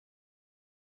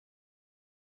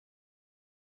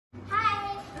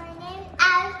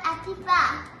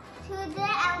CEFR.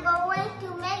 Today I'm going to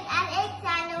make an egg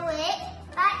sandwich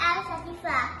by our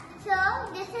CEFR. So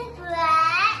this is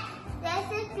bread, this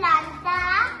is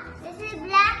plantain, this is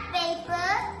black paper,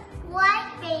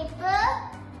 white paper,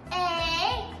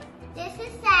 egg, this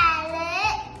is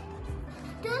salad,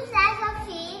 2 slices of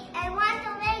cheese and 1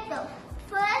 tomato.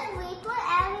 First we put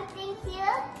everything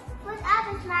here. First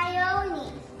up is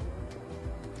mayonnaise.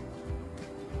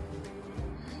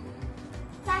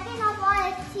 Second of all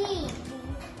is cheese.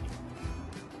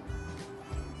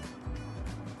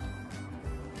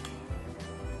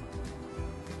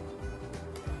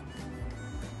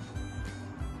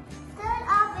 Third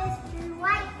up is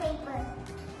white paper.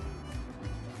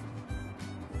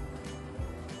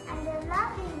 And the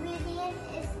last ingredient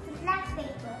is the black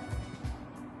paper.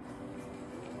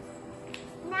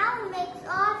 Now mix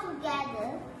all together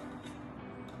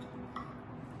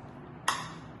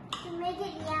to make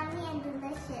it yummy and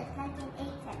delicious like an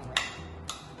egg sandwich.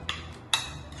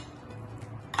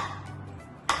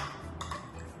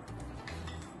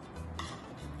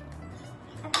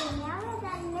 Okay, now we're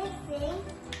done mixing.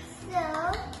 So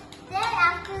then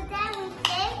after that we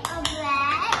take a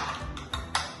bread,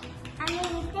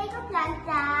 we take a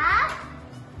plantain,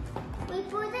 we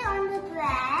put it on the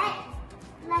bread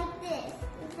like this.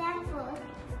 Example.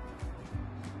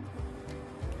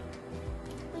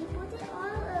 We put it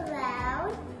all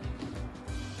around.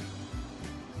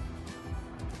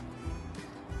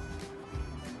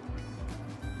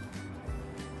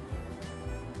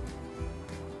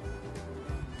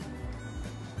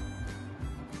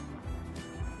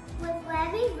 With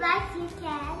every rice you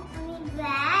can,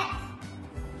 bread.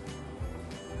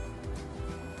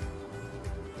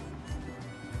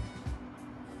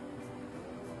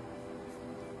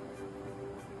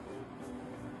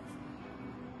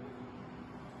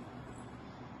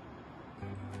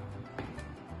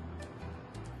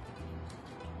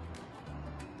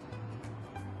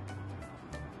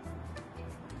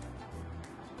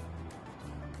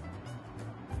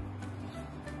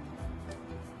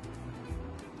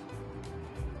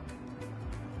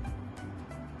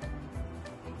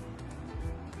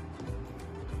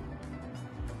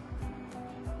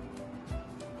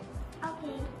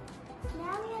 Okay,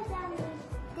 now we are done with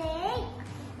egg.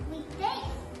 We take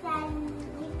the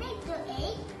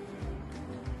egg,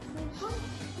 we put it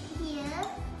here,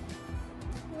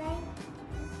 like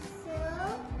so.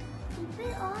 We put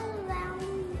it all around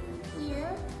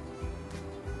here.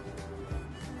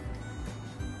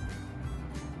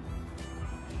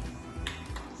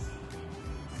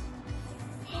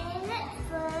 Stir it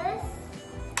first.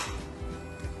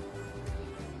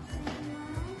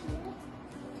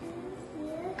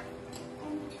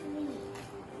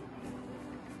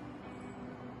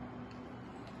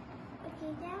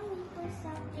 Okay, then we put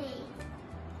some egg.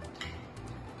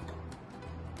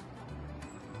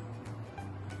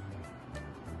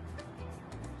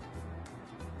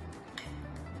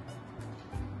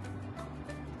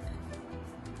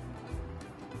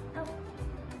 Oh.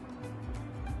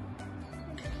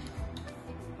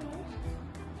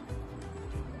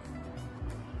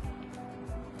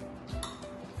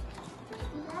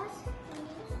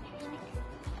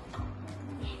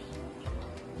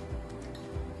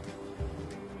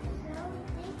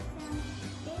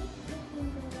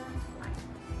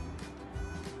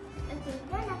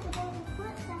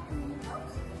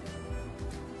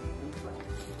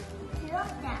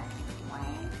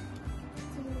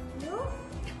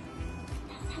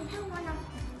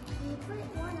 We put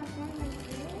one of them like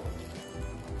this,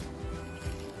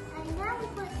 and now we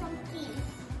put some cheese.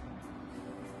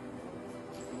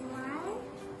 1,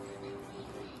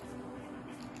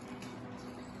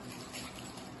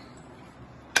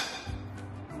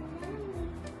 and then we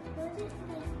put it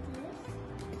like this.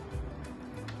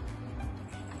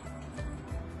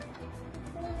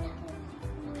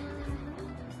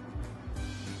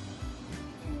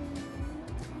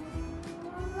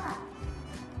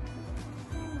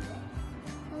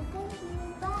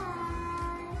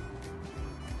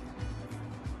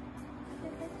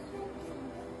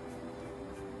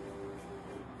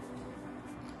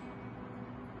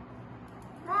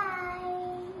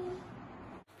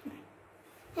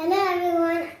 Hello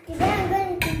everyone, today I'm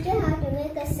going to teach you how to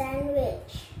make a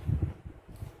sandwich.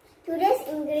 Today's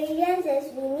ingredients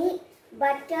is we need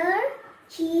butter,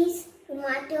 cheese,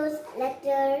 tomatoes,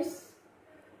 lettuce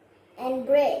and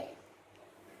bread.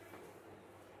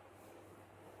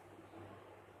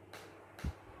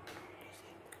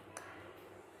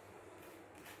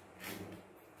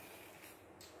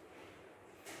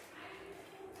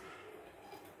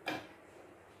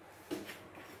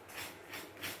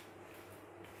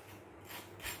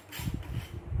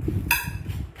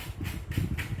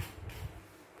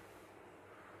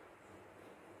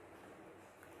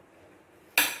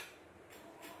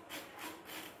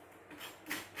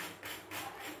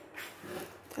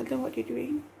 Tell them what you're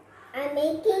doing. I'm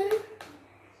making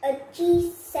a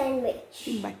cheese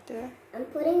sandwich. Butter. I'm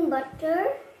putting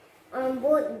butter on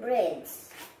both breads.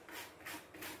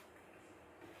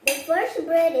 The first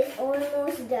bread is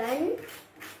almost done.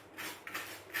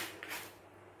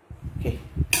 Okay.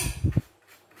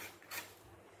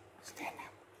 Stand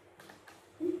up.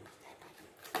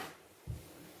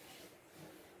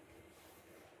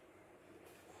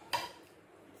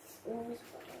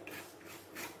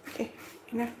 Okay,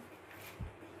 enough.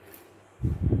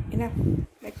 Enough.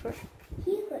 Next one.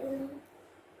 Here, got a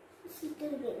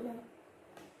little bit more.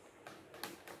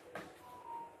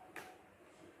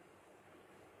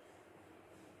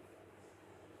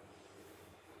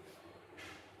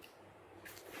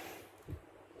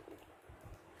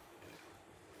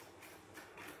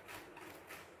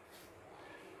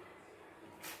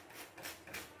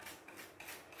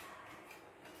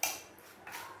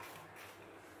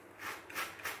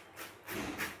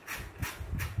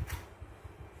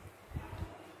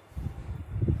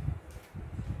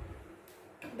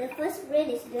 The first bread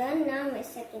is done, now my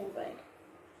second bread.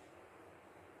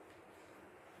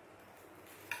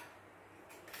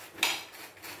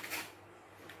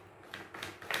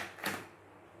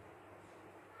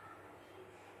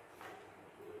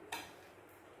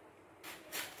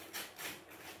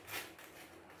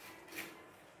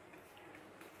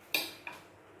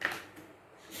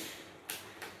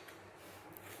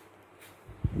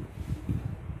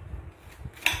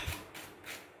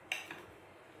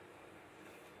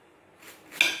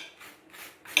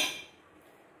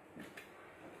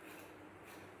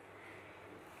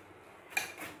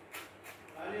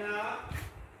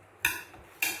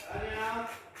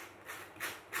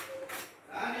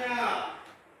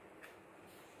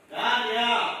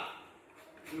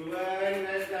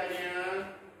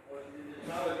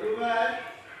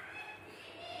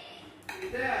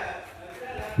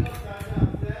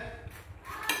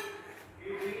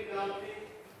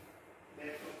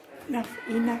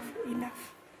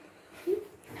 Enough.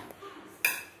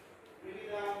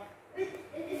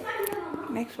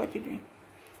 Next, what you doing?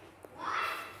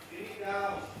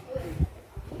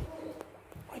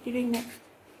 What you doing next?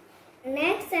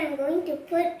 Next, I'm going to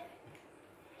put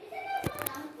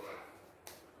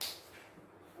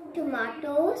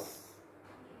tomatoes.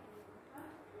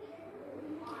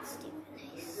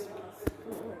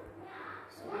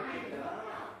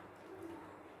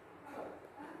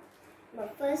 My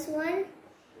first one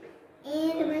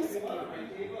and my second one.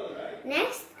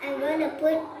 Next, I'm going to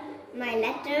put my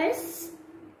letters.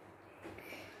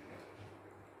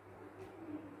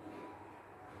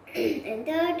 And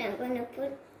third, I'm going to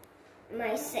put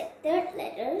my third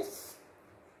letters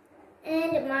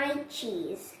and my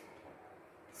cheese.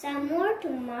 Some more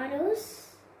tomatoes.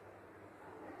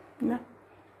 No.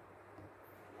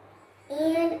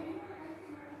 And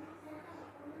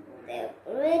the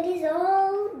bread is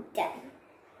all done.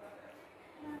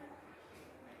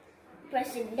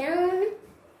 Press it down,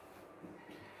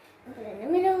 put it in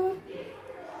the middle,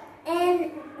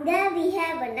 and there we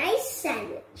have a nice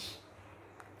sandwich.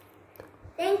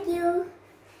 Thank you.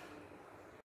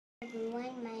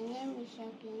 Everyone, my name is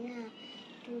Shakina.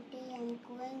 Today I'm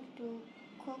going to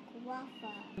cook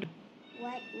waffle.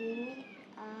 What we need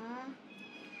are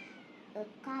a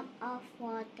cup of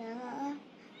water,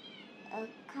 a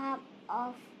cup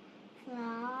of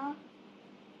flour,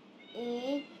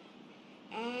 egg,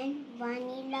 and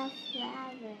vanilla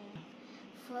flavor.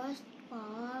 First,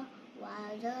 pour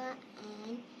water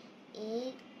and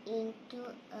egg into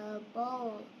a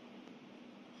bowl.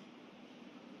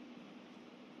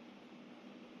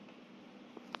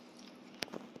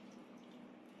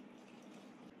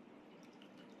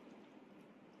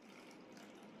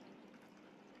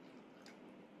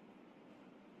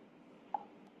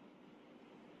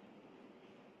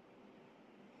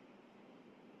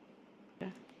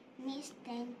 Mix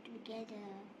them together.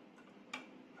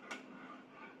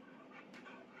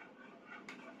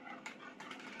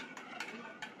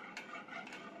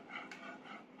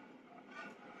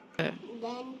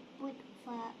 Then put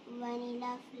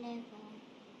vanilla flavor.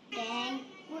 Then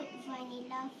put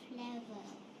vanilla flavor.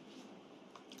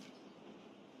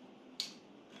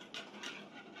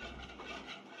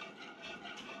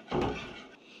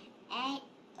 Add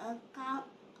a cup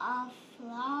of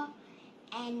flour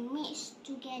and mix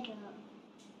together.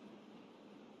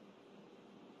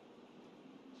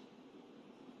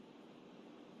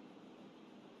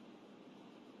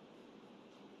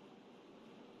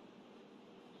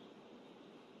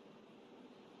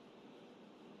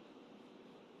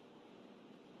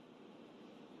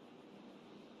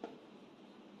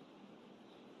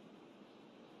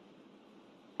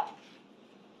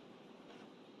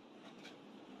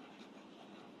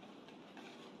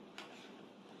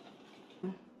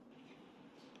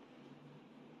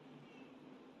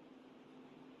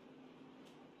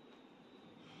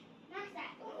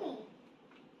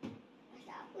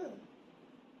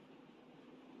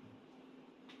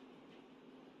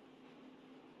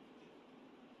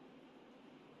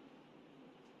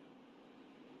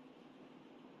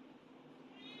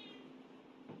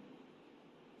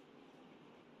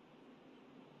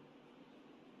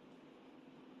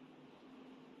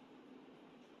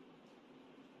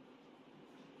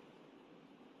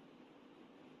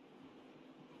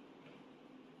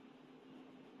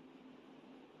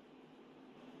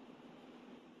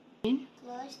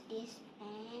 close this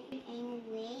pan and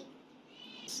wait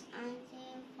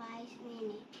until 5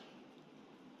 minutes.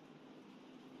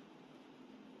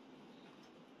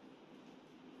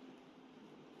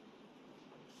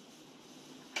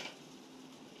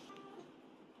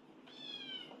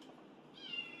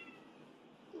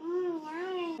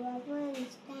 Yummy. Waffle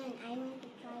is done. I want to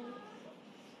try it.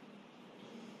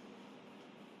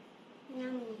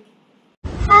 Yummy.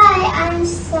 Hi, I'm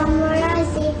Samara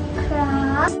Zikra.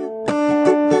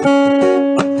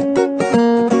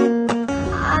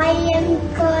 I am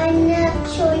gonna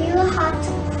show you how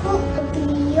to cook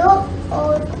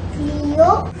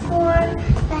oatmeal for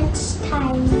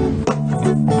lunchtime.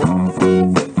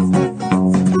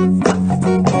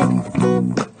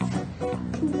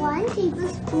 1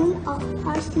 tablespoon of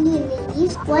parsley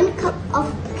leaves, 1 cup of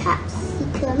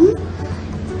capsicum,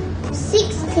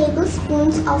 6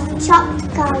 tablespoons of chopped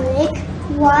garlic,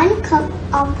 1 cup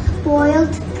of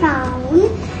boiled prawn,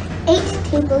 8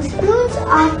 tablespoons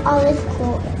of olive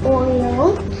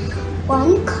oil,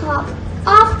 1 cup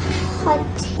of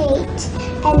potato,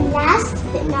 and last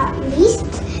but not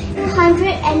least,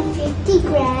 150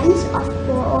 grams of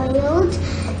boiled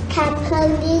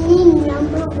capellini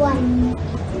number 1.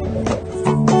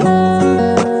 2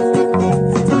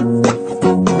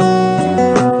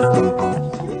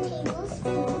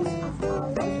 tablespoons of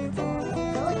olive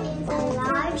oil in a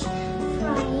large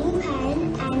frying pan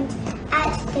and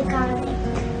add the garlic.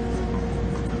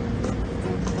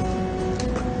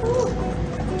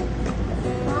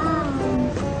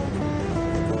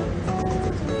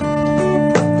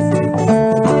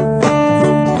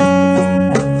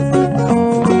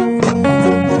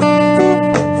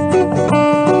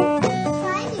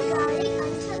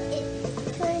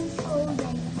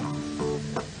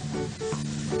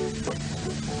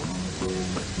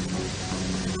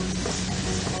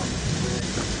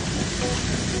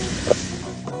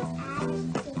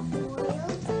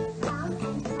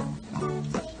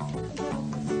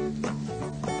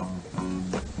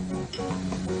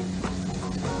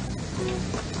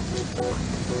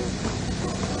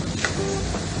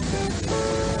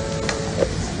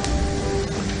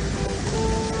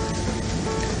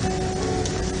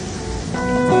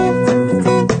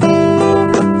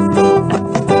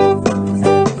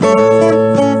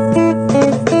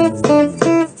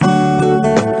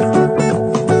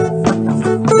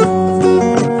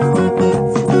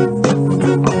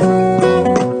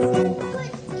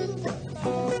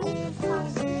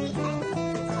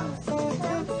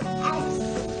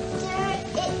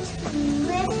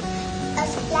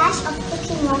 Of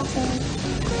cooking water.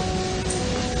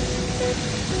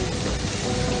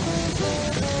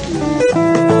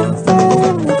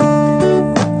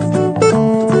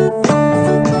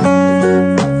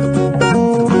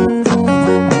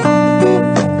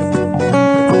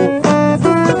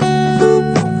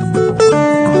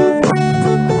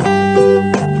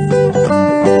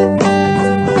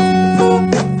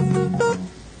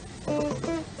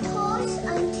 Toast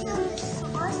until the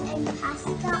sauce and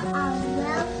pasta are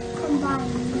well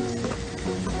combined.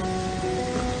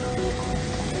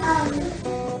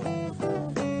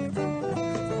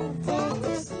 Then season to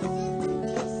taste and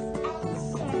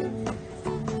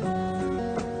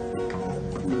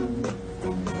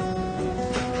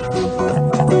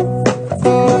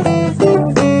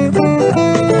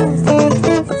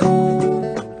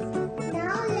serve.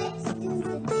 Now let's do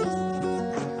the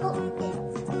tasting. I hope it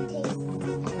tastes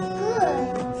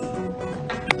good.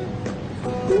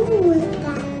 Ooh, look at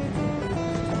that.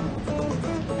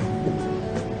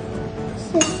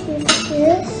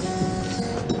 This.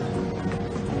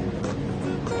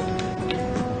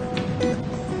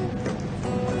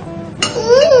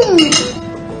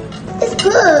 It's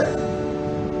good.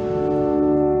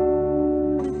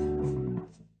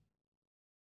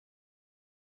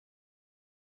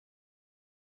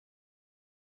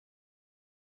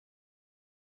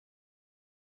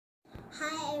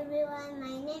 Hi everyone,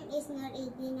 my name is Nur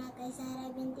Idina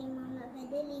Kaisara binti Muhammad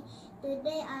Fadili.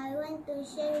 Today I want to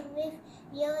share with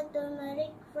you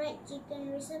turmeric fried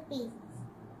chicken recipe.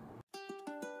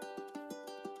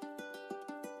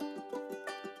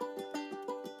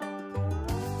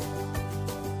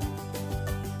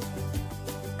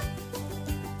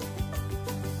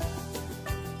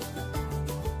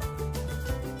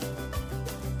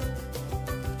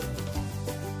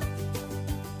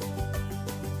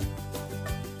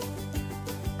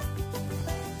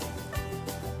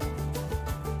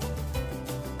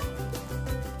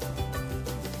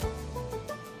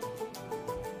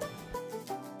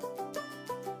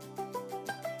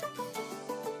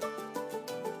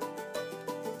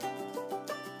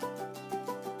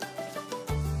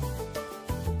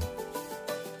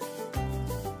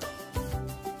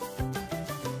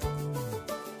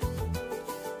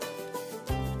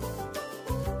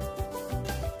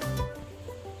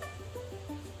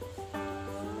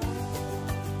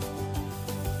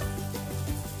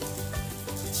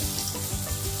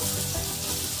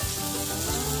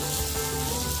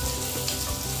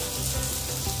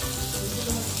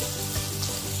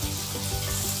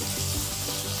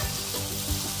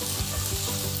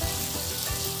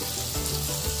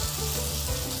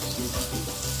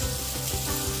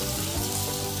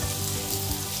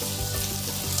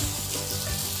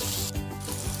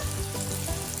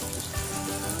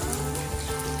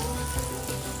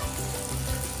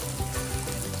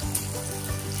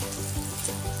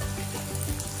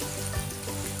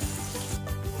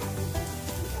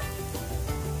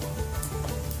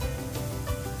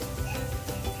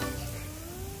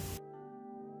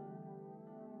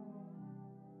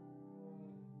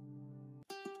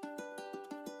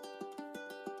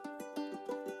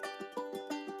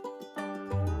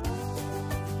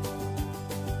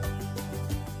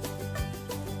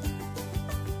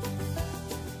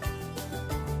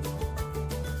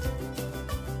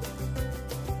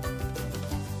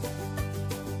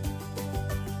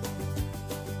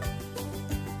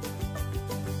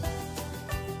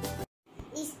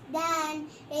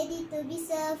 will be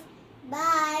served.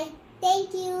 Bye.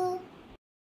 Thank you.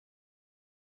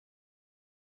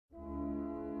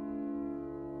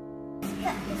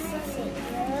 Cut the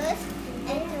sausages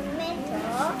and tomato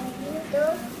into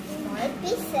small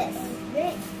pieces.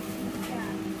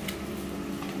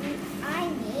 I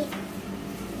need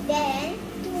then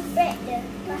to spread the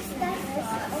pasta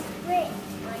sauce of bread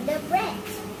on the bread.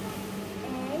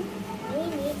 And we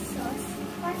need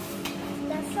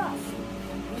pasta sauce.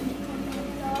 We need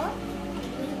tomato.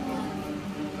 We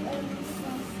need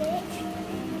sausage,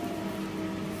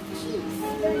 cheese.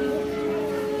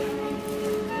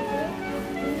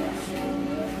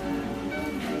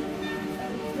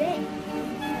 Bread.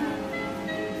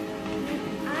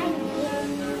 I need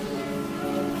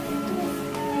 2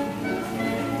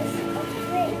 slices of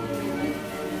bread.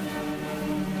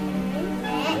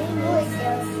 And put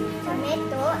the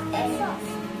tomato and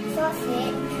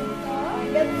sausage on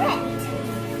the bread.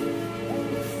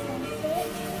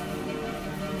 Sausage,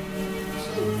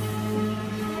 cheese.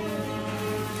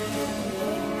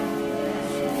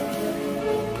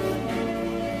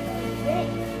 Bread.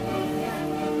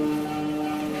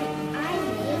 I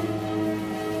need 2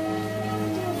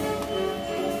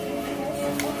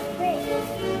 slices of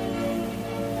bread.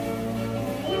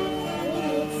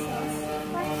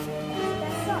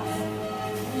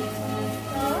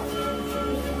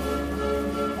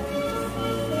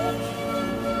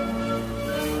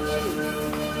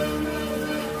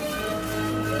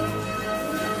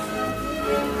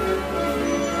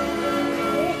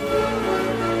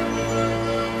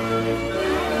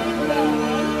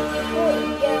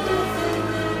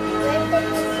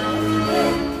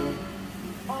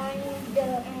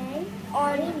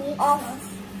 And we need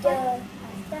pasta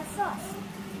sauce.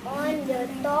 On the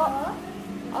top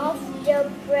of the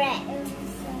bread,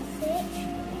 sausage,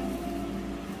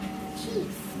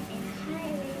 cheese,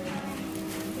 and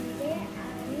today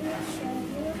I will show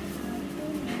you how to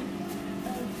make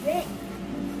a bread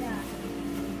pizza.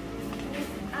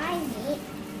 I need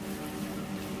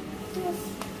 2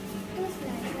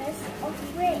 slices of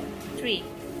bread. 3.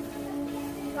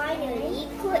 Finally,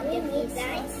 put the pizza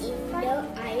in the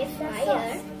air fryer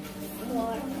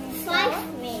for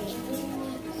 5 minutes.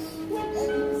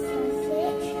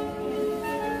 Sausage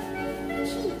and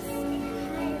cheese.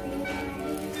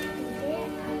 Today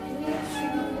I will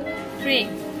show you. 3.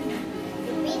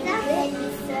 The pizza bread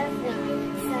is served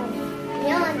with some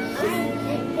mayonnaise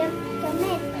and the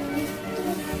tomato. 2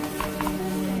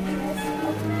 slices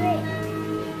of bread.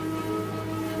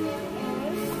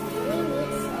 And we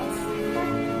need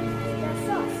pasta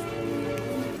sauce.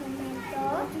 Tomato.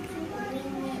 We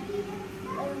need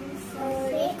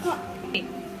sausage.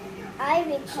 I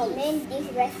recommend this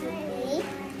recipe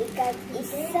because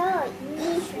it's so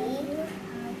easy.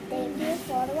 Thank you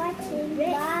for watching.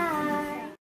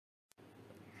 Bye.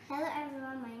 Hello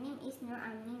everyone, my name is Nur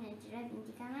Amni Najra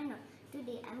binti Kamano.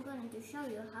 Today I'm going to show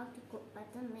you how to cook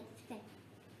buttermilk chicken.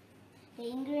 The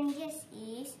ingredients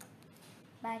is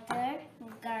butter,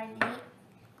 garlic,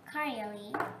 curry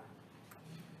leaf,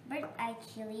 bird eye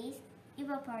chilies,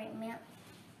 evaporated milk,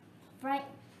 fried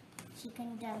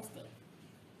chicken drumstick.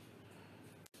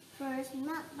 First,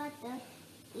 melt butter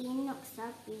in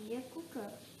Noxa pressure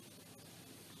cooker.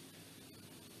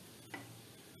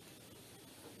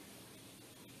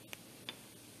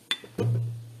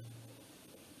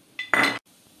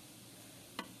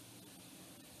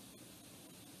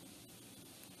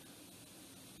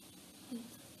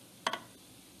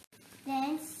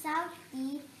 Then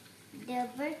saute the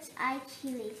bird's eye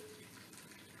chilies.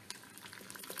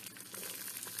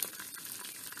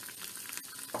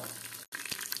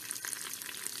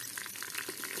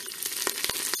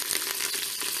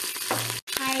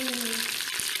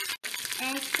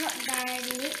 And chopped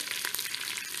garlic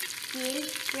till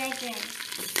fragrant.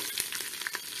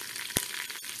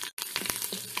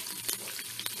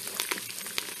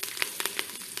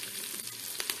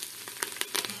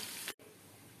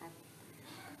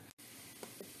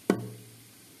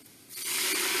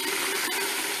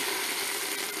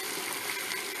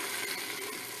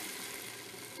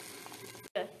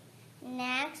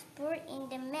 Next, pour in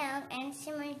the milk and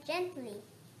simmer gently.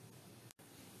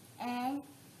 And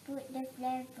put the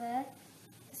flavor,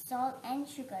 salt and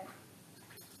sugar.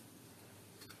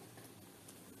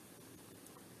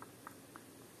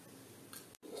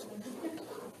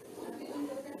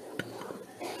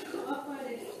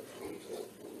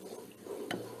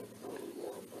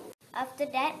 After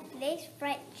that, place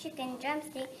fried chicken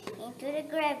drumstick into the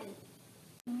gravy.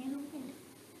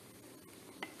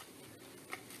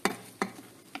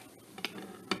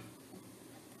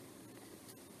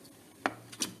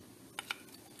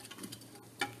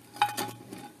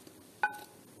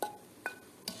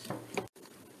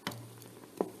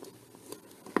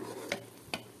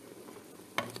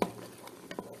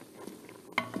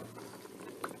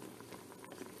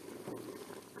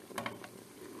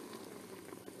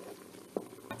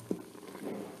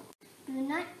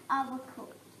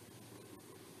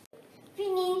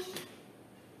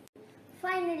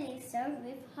 Finally served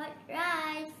with hot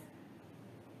rice.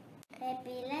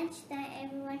 Happy lunchtime,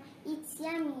 everyone. It's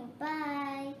yummy.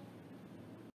 Bye.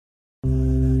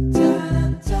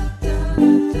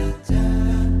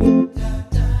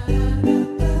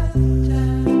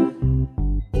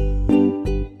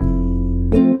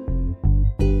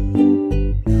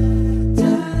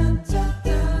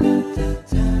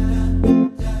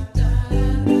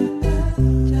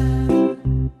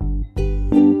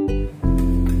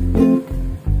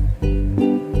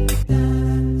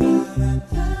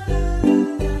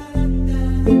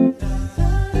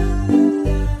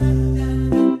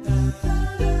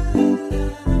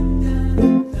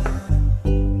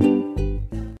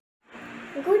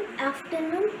 Good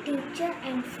afternoon, teacher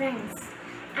and friends.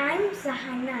 I'm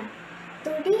Zahana.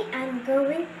 Today I'm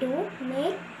going to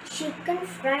make chicken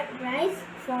fried rice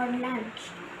for lunch.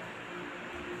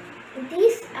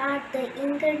 These are the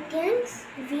ingredients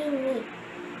we need: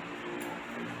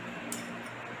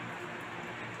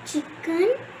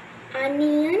 chicken,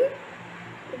 onion,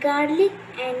 garlic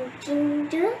and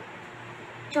ginger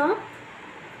chopped,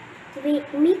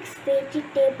 with mixed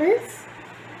vegetables,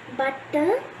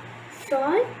 butter,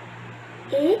 salt,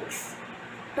 eggs,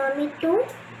 tomato,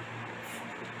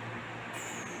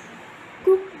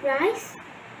 cooked rice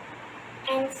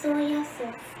and soya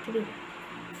sauce cream.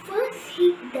 First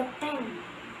heat the pan.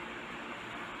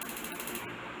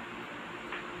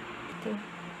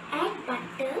 Add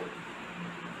butter,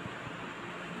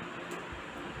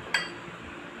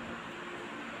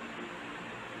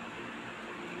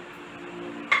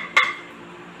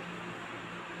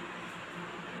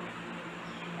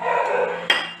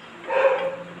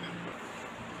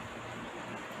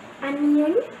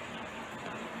 onion,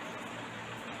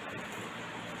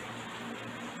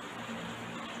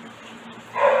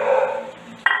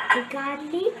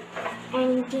 garlic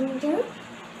and ginger,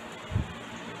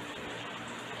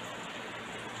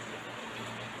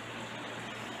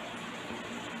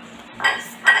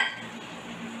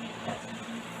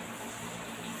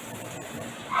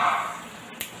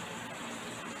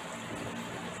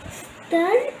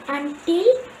 stir until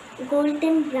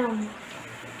golden brown.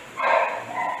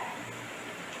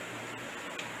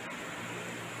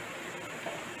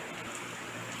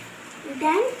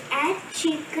 Then add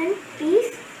chicken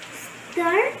piece.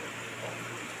 Stir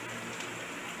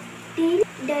till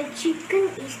the chicken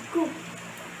is cooked.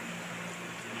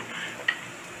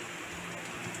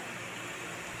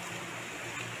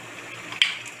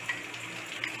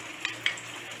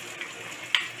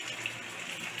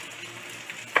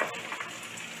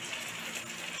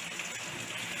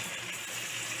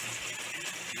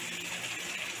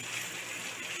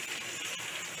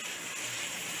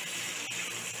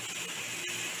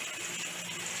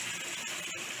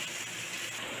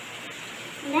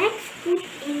 Next, put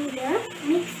in the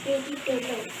mixed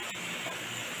vegetables.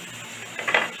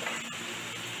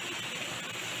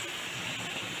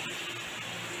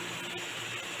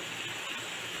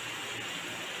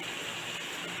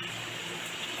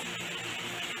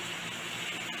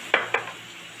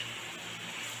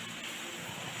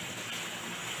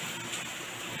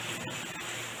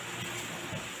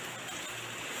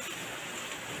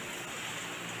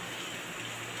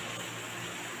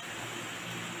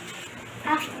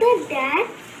 After that,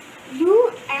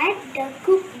 you add the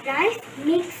cooked rice,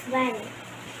 mix well.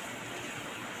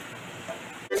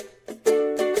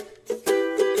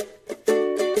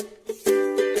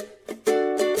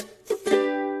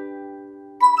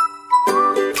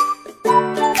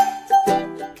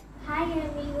 Hi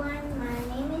everyone, my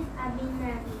name is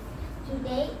Abhinavi.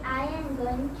 Today I am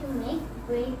going to make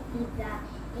bread pizza.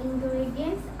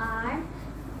 Ingredients are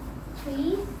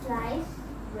 3 sliced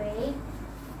bread,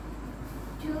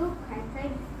 2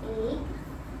 cracked egg,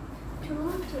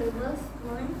 2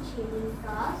 tablespoons chili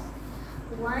sauce,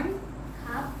 1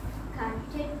 cup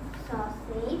cutted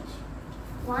sausage,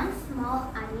 1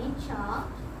 small onion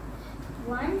chopped,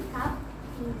 1 cup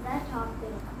pizza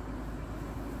topping.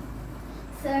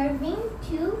 Serving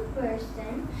 2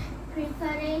 person.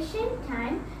 Preparation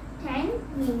time 10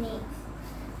 minutes.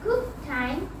 Cook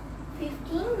time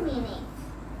 15 minutes.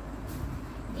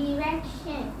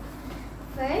 Direction: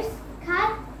 first,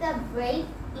 cut the bread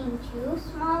into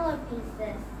smaller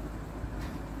pieces.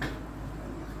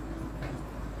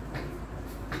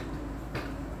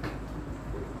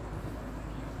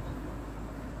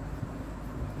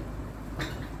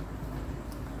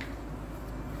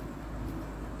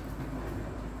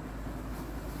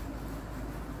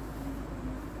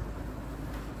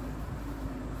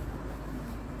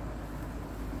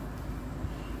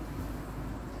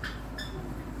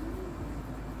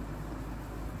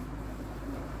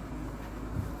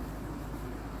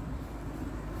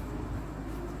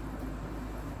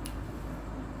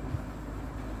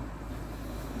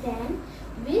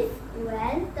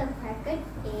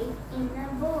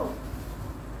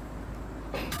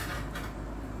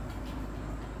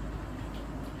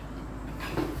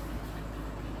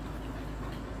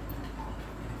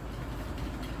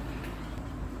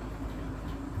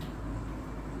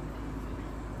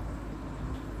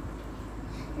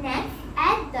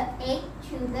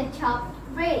 the chopped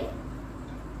bread.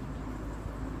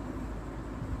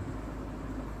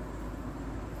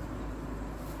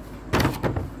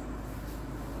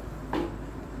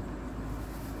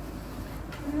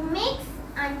 Mix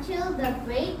until the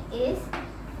bread is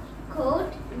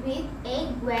coated with egg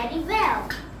very well.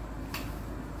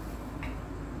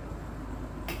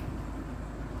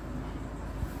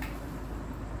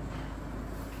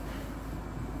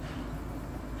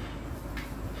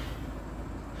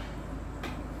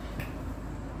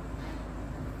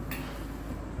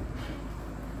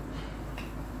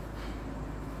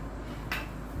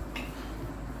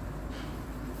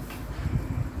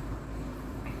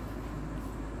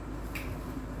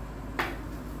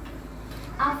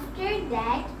 After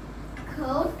that,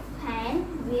 coat pan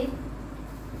with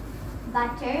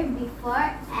butter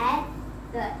before add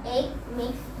the egg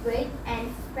mixed bread and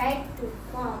spread to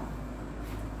form.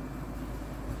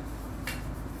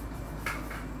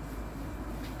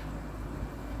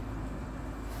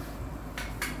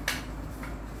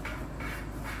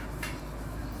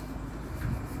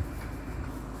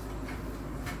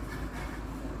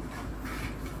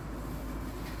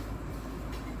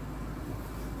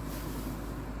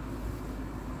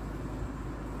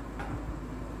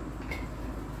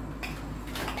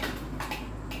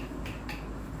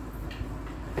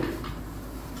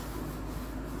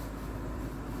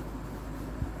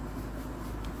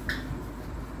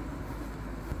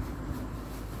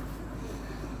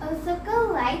 A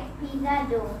circle like pizza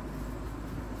dough.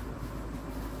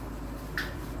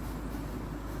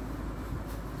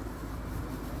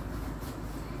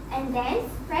 And then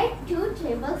spread 2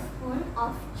 tablespoons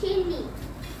of chili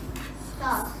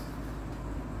sauce.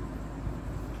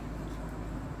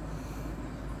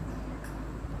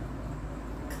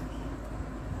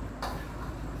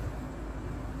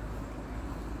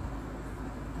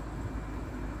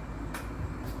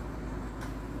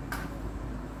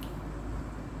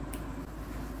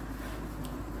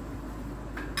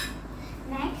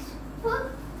 Next, put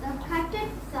the cutted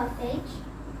sausage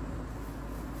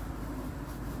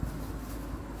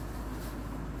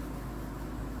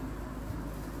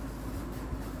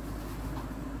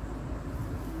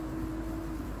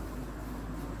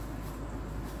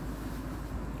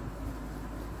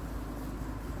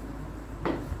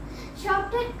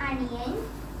chopped onion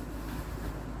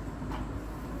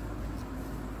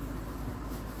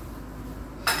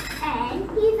and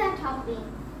pizza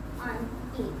topping on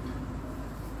it.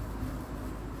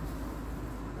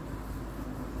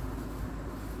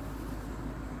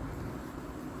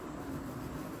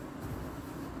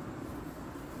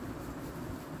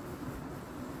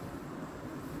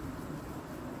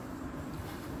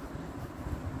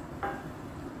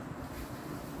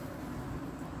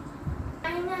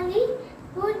 Finally,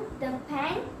 put the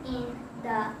pan in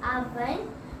the oven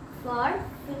for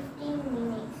 15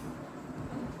 minutes.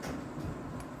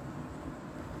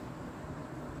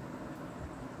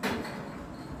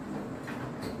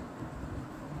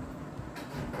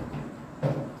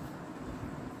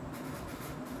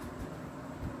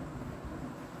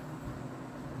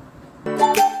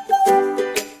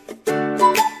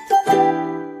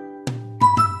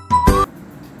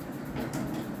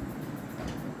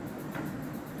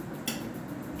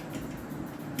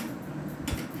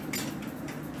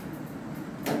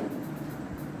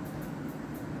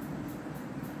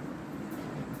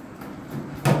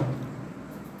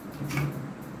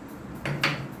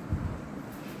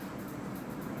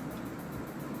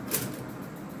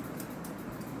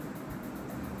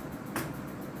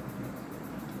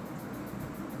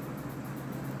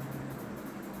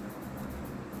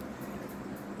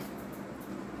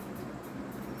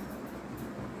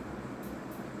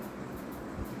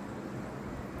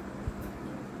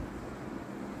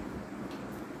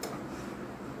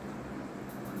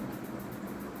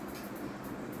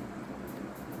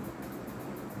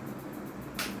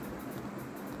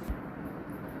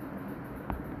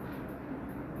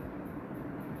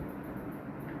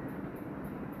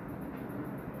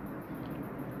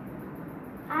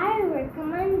 I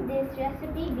recommend this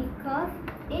recipe because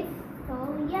it's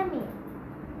so yummy.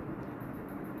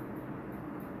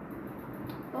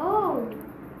 Oh,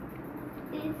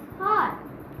 it's hot.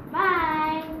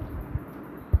 Bye.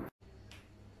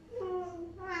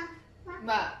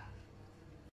 Bye.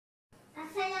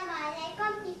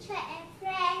 Assalamualaikum teacher and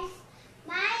friends.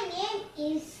 My name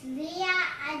is Ria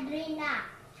Adrina.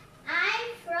 I'm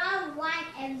from One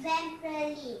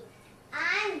Exemplary.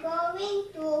 I'm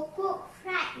going to cook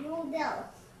fried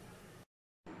noodles.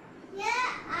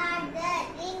 Here are the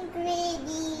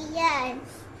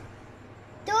ingredients.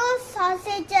 2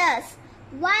 sausages,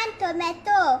 1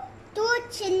 tomato, 2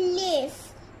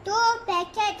 chilies, 2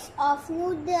 packets of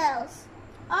noodles,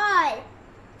 oil,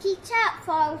 ketchup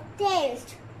for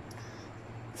taste,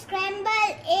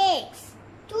 scrambled eggs,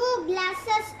 2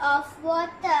 glasses of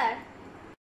water.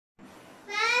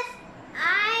 First,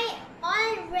 I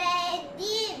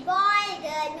already boiled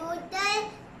the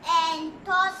noodle and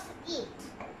tossed it.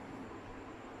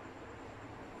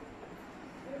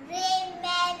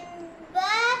 Remember,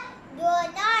 do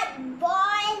not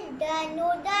boil the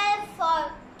noodle for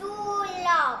too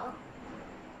long.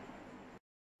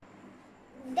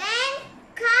 Then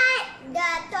cut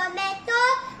the tomato,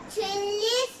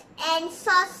 chilies and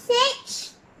sausage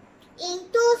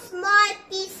into small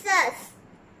pieces.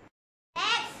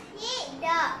 Let's heat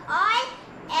the oil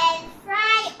and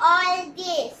fry all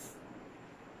this.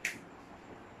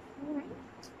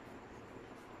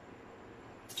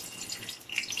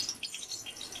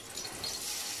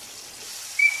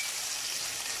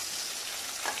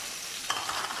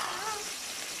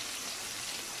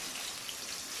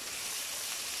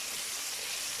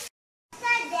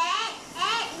 After that,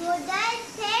 add noodle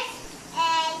paste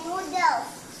and noodles.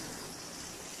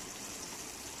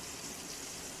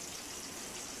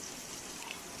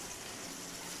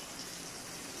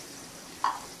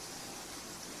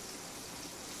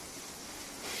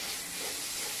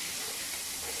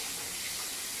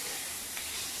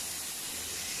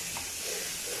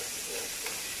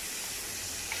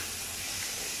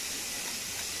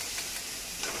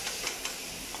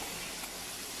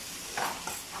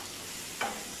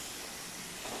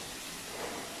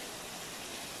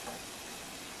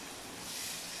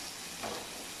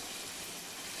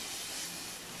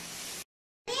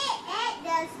 Add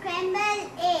the scrambled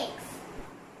eggs.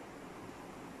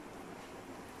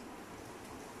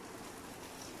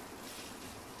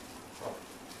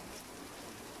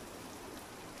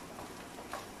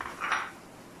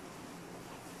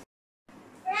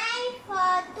 Fry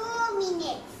for 2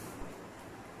 minutes.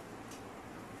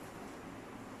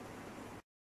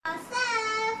 Now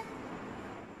serve.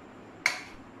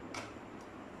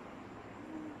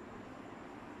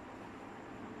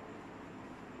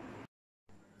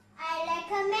 I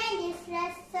recommend this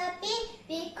recipe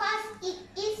because it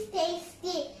is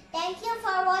tasty. Thank you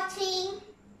for watching.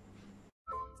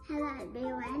 Hello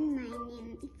everyone, my name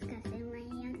is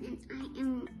Kasemayan and I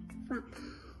am from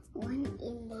 1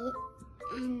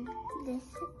 and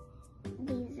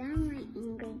these are my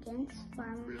ingredients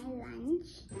for my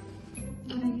lunch.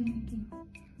 And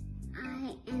I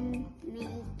am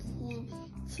making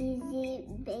cheesy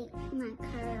baked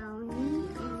macaroni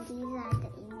and these are the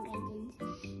ingredients.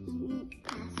 You need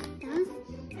pasta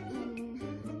and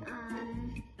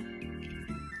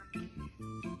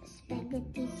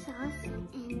spaghetti sauce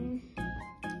and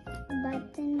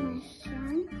button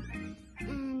mushroom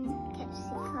and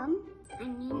capsicum,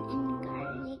 onion and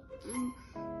garlic, and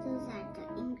those are the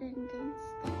ingredients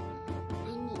that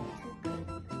I need to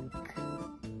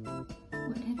cook.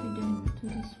 What have you done to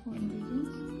these 4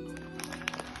 ingredients?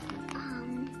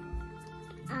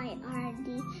 I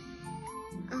already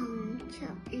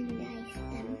chopped and diced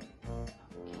them.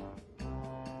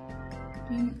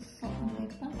 Do you mix salt and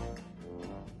pepper?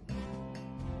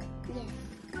 Yes.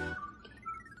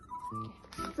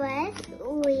 First,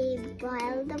 we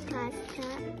boil the pasta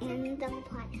in the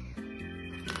pot.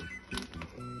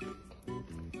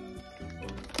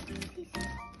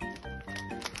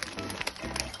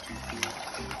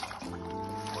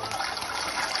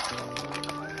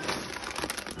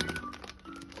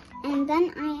 And then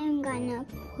I am gonna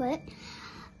put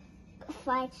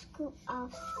 5 scoops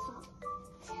of salt.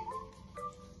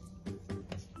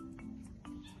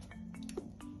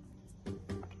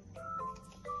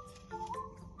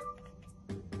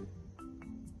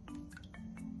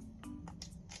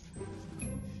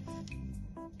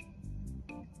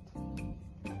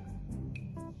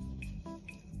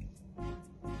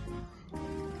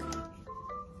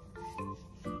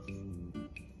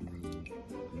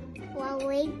 While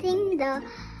waiting the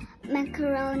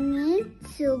macaroni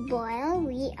to boil,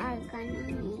 we are gonna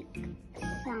make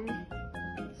some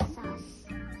sauce.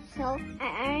 So I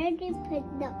already put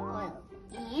the oil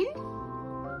in.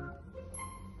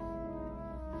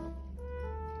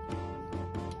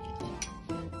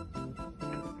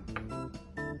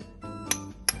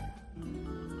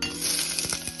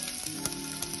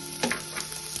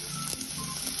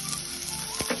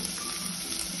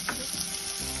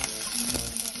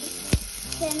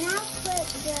 So now put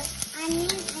the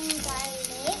onion and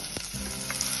garlic.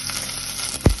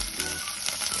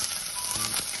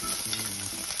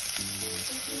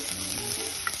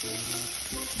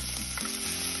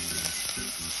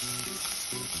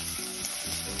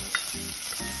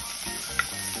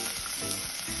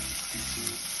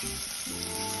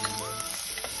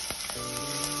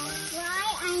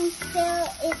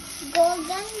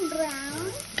 golden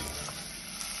brown.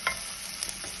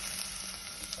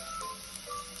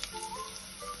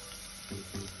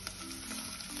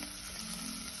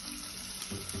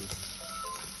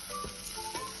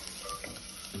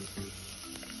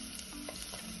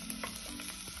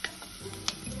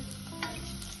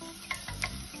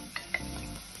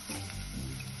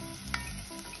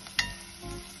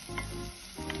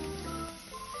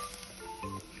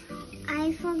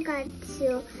 I forgot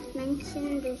to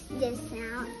mention this just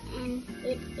now, and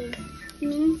it is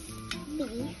minced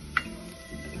beef.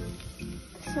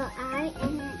 So I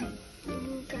am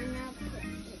gonna put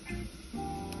it.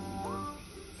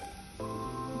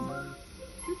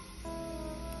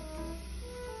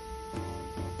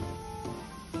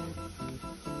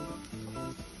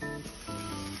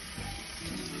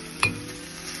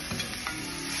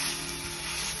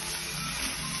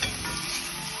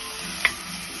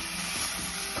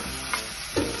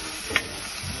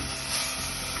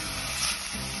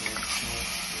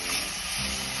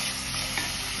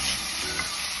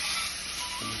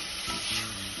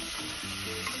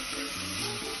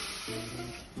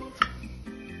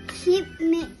 Keep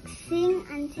mixing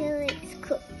until it's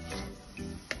cooked.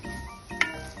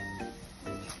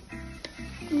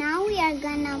 Now we are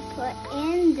gonna put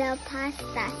in the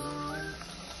pasta.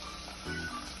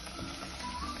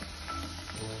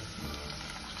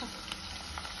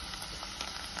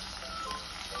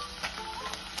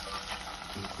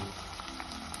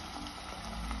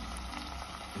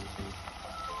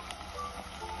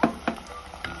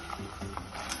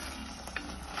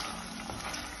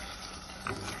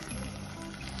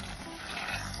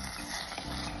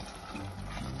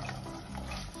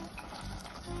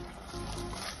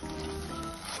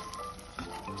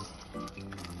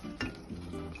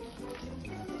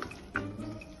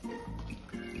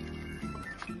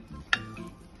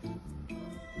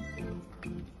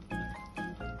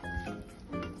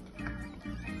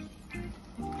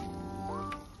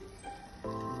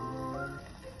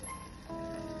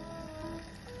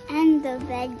 And the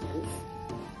veggies.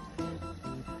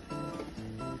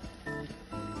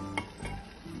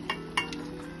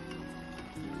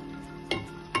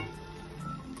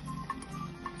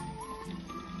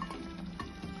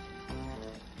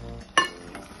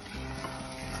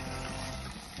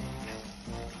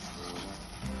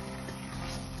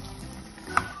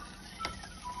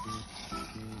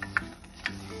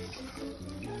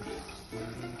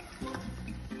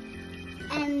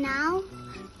 And now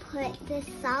put the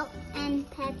salt and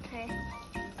pepper.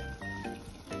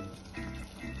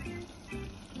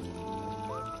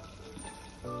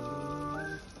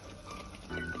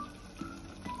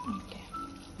 Okay.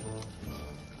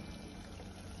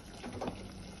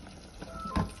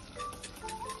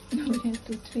 Now we have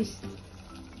to twist.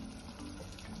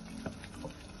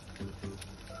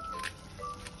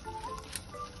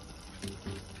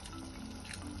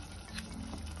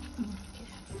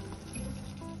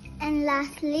 And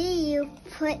lastly, you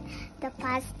put the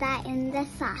pasta in the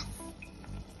sauce.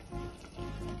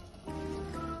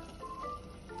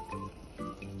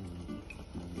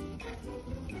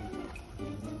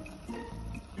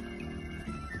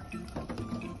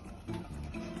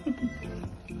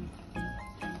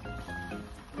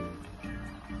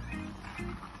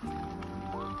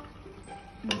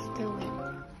 And stir it.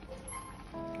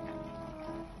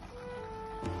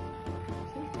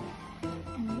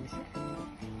 And mix it.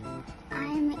 I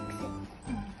mix it.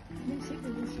 Mix it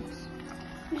with the sauce.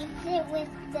 Mix it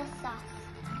with the sauce.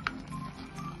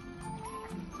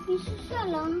 Isa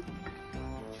lang.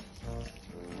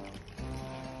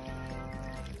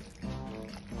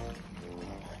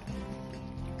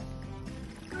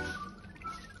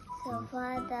 So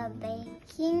for the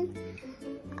baking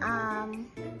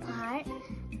part,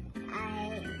 I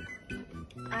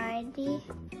already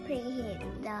preheat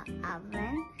the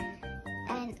oven,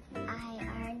 and I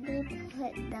already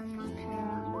put the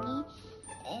macaroni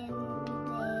in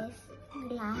this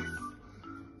glass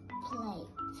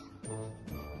plate.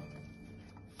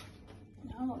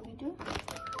 Now what we do?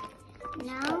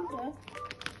 Now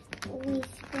Put we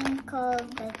sprinkle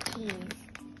the cheese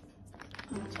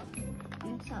the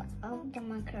on top of the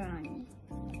macaroni.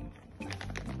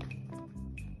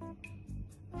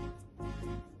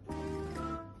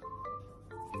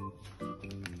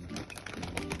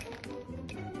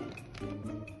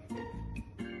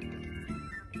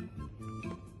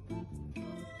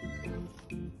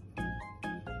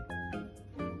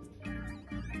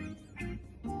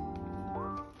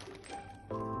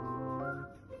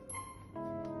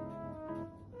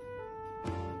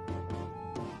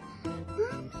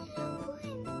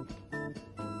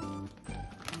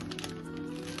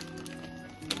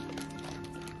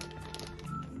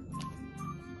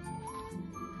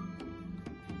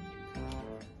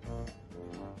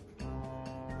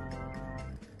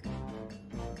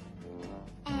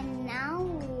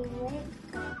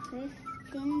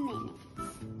 15 minutes.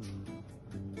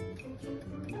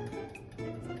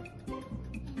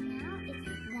 And now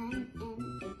it's done and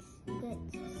it's good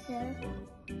to serve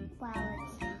while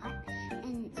it's hot,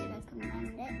 and it's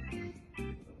recommended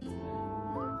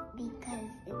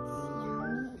because it's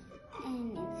yummy and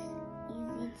it's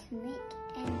easy to make,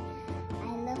 and I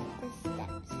love the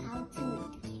steps how to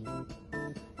make it.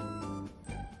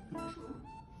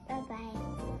 Bye bye.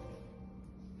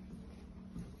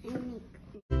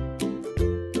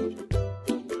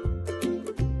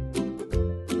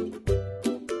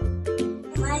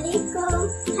 Assalamualaikum.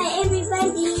 Hi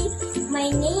everybody. My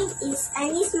name is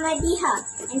Anis Madiha,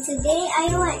 and today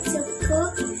I want to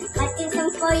cook patin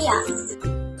tempoyak.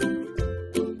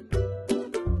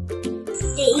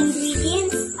 The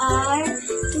ingredients are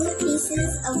 2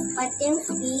 pieces of patin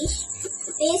fish,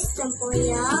 paste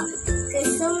tempoyak,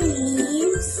 kesum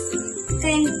leaves,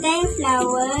 kentang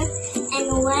flour, and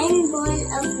 1 bowl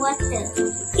of water.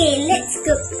 Okay, let's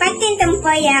cook patin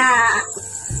tempoyak.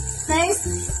 First,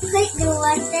 put the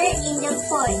water in the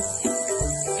pot.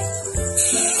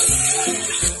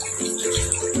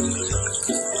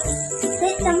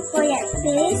 Put tempoyak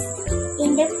paste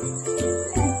in the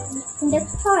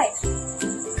pot.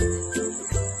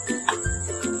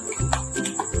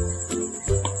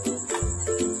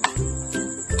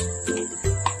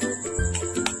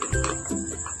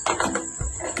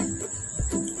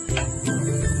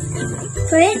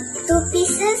 Put 2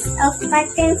 pieces of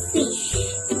patin fish.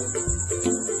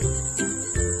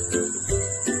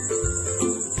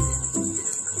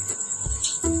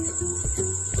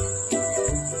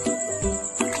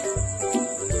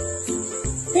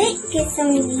 Put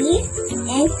kesum leaf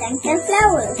and kentang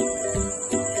flour.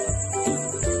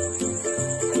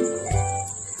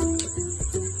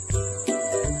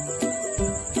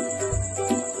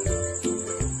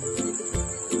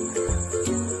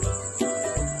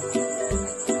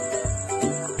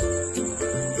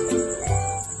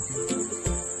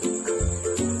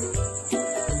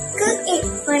 Cook it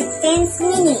for 10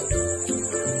 minutes.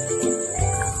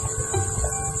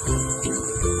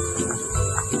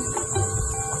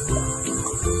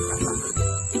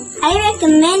 I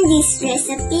recommend this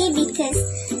recipe because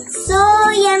so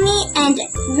yummy and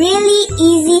really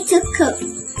easy to cook.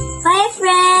 Bye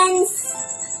friends!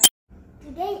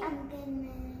 Today I'm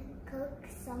gonna cook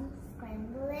some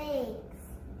scrambled eggs.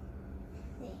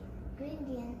 The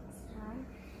ingredients are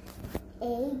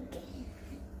egg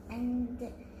and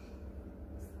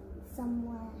some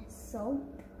salt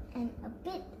and a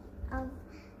bit of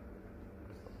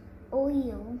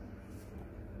oil.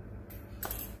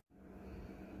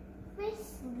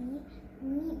 Firstly, we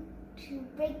need to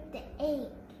break the egg.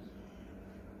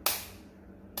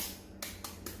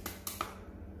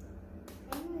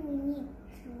 Then we need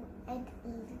to add a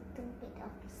little bit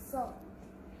of salt.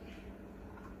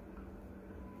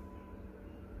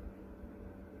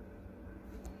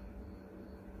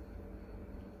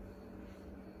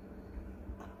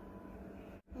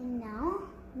 And now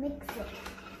mix it.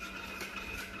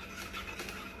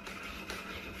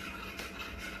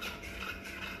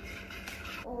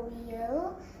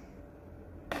 Oil.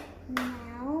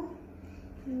 Now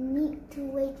we need to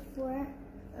wait for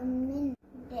a minute.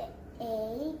 The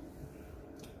egg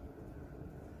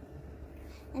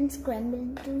and scramble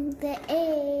into the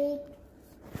egg.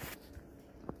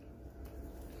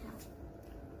 Now,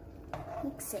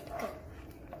 mix it good.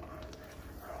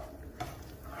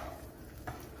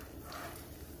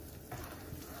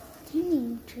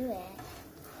 Turning to it.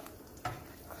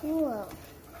 Cool.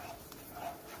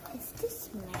 Is this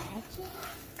magic?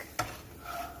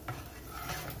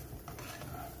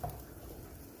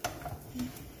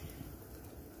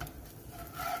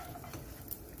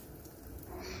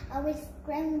 Our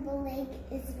scrambled egg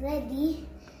is ready.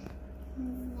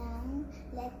 Now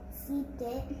let's eat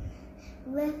it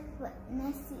with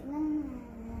nasi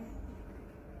lemak.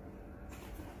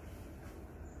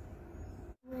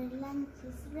 Our lunch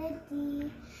is ready.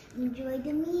 Enjoy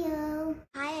the meal.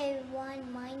 Hi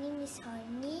everyone, my name is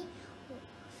Harni.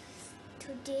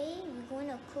 Today we're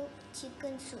going to cook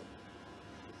chicken soup.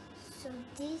 So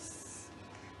this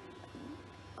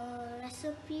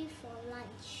recipe for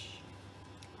lunch.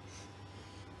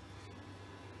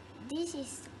 This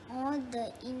is all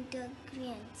the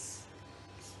ingredients.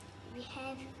 We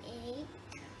have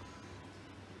egg,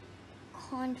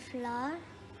 corn flour,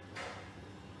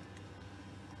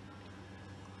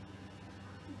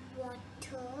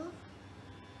 water,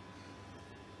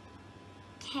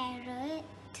 carrot,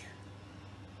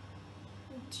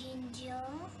 ginger,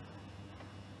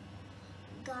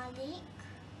 garlic,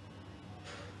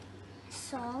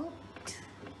 salt,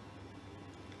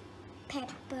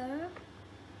 pepper,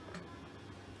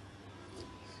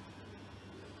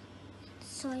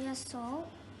 soya salt,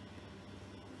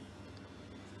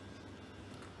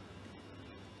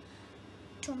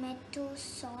 tomato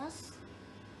sauce,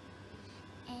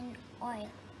 and oil.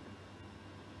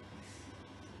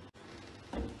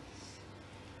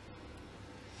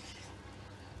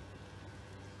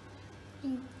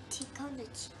 And take out the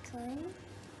chicken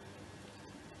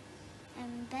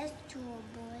and back to a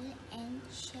bowl and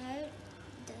share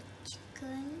the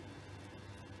chicken.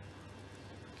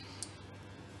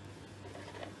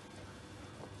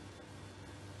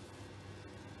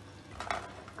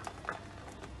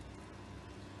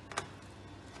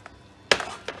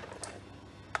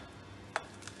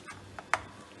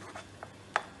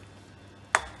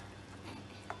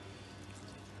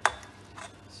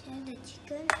 Share the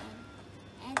chicken and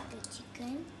add the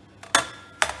chicken.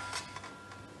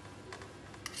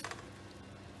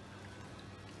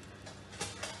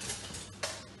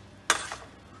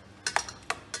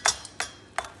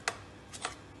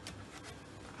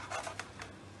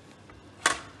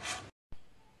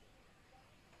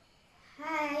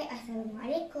 Hi,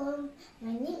 Assalamualaikum.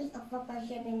 My name is Afa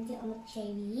Pasha binti Ahmad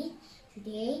Shairi.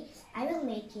 Today, I will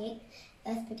make it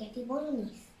a spaghetti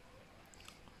bolognese.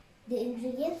 The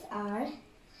ingredients are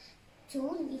 2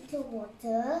 liter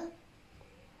water,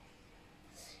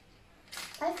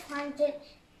 500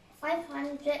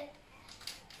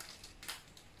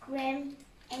 gram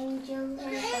angel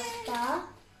hair pasta,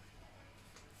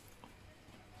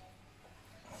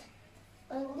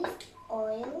 olive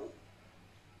oil,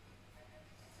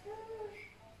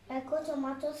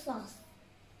 tomato sauce.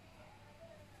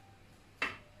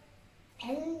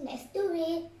 And let's do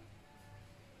it.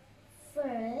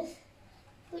 First,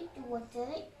 put the water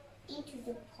into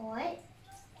the pot.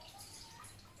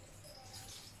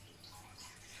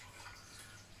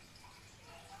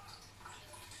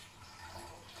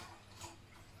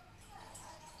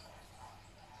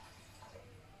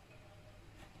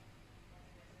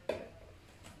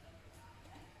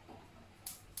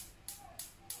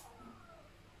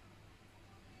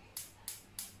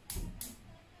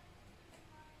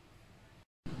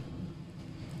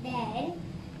 Then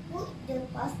put the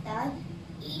pasta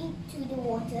into the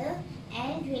water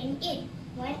and drain it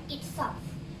when it's soft.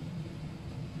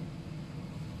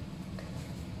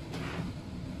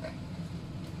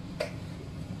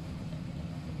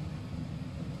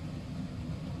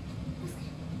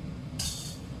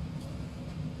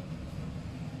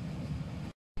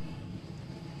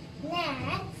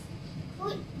 Next,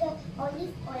 put the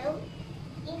olive oil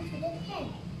into the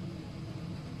pan.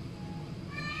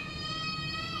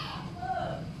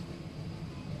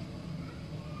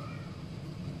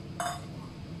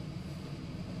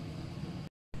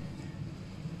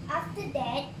 After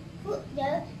that, put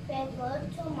the regular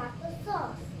tomato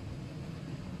sauce.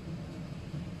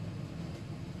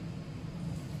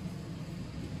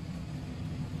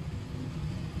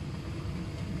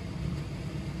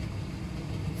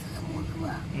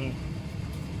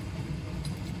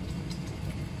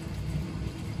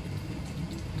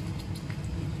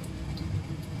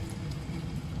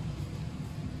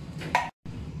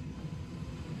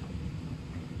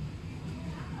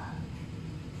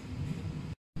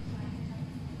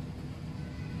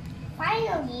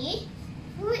 Finally,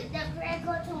 put the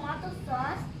regular tomato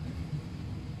sauce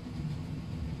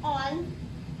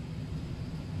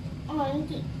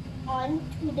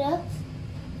onto the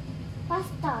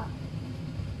pasta.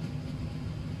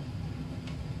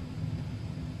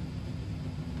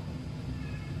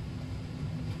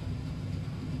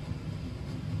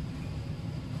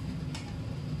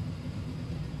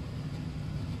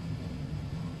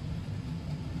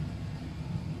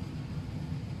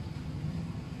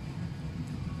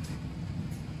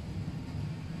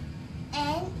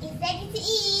 And it's ready to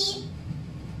eat.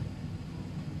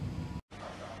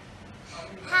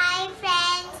 Hi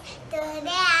friends,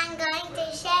 today I'm going to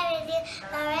share with you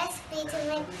a recipe to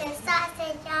make the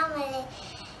sausage omelette.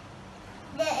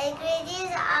 The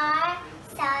ingredients are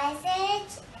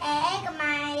sausage, egg,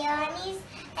 mayonnaise,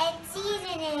 and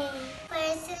seasoning.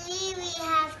 Firstly, we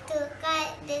have to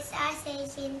cut the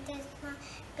sausage into small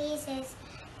pieces.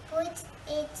 Put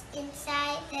it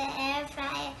inside the air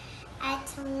fryer at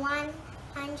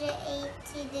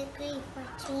 180 degrees for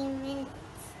 3 minutes.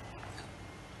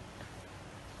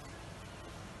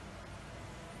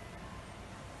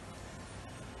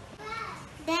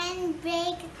 Then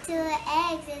break 2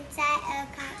 eggs inside a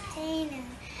container.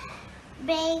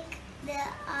 Break the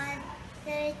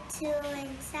other 2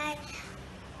 inside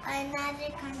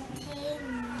another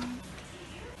container.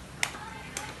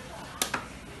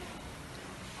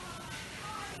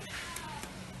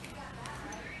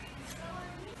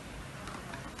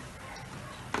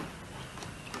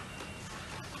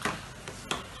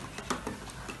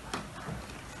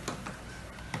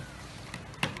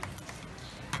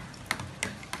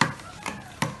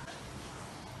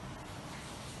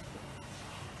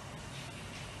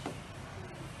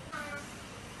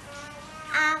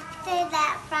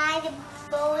 fried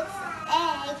both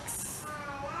eggs.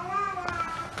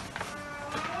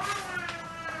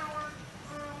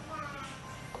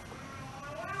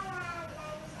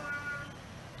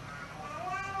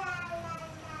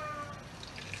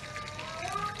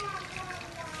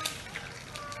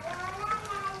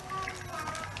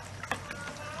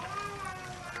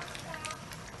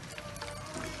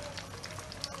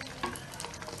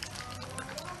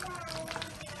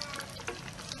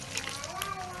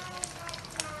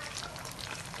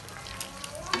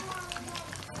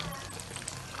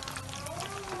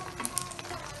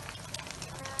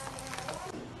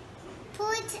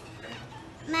 Put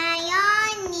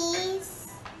mayonnaise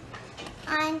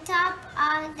on top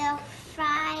of the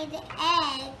fried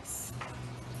eggs.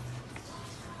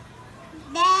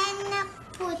 Then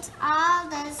put all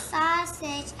the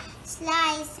sausage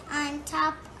slice on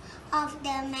top of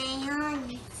the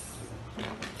mayonnaise.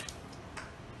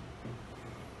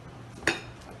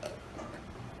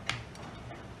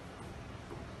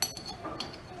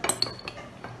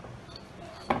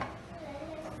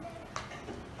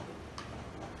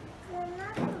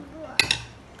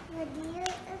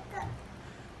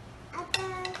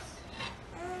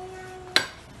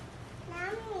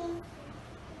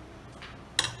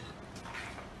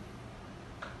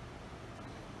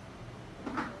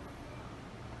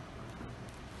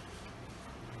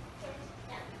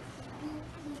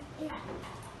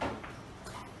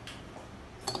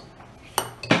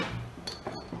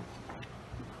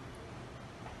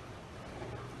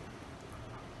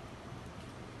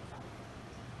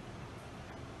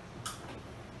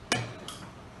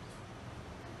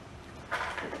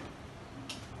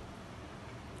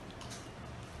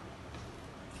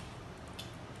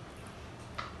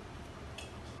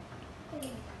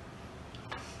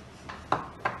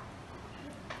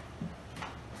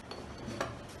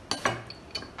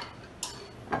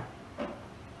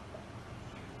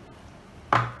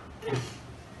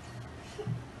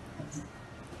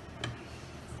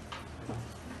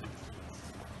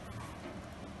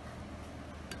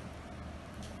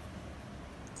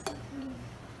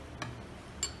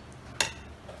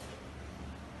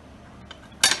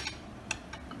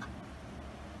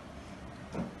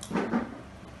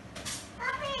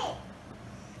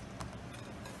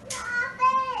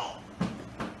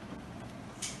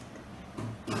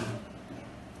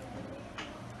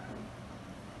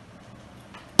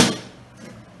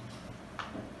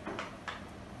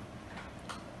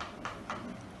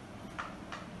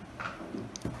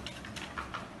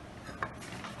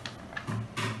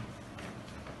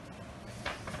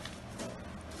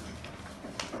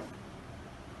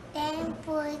 Then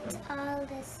put all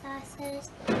the sausage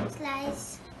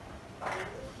slice.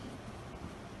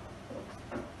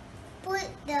 Put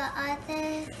the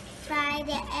other fried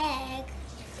egg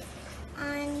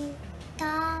on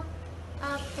top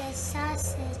of the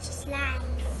sausage slice.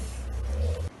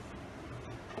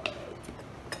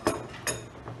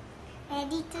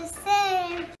 Ready to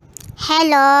serve.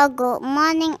 Hello, good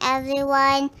morning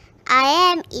everyone.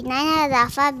 I am Inana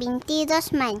Rafa binti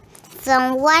Rosman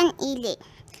from 1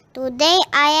 Today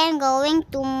I am going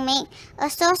to make a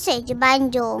sausage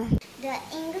banjo. The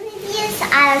ingredients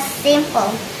are simple.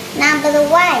 Number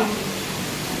 1,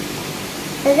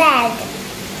 bread.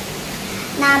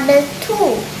 Number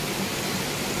 2,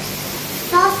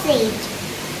 sausage.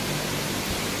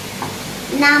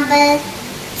 Number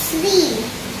 3,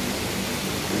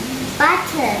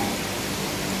 butter.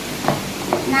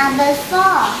 Number 4,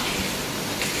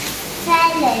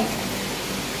 salad.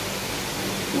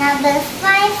 Number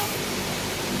 5,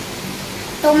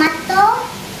 tomato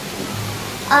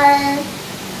or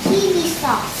chili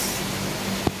sauce.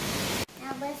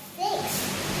 Number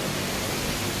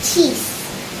 6, cheese.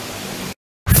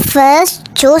 First,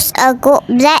 choose a good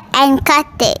bread and cut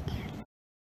it.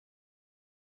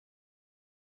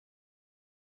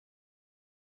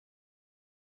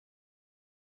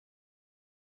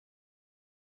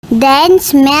 Then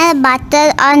smell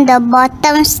butter on the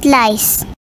bottom slice.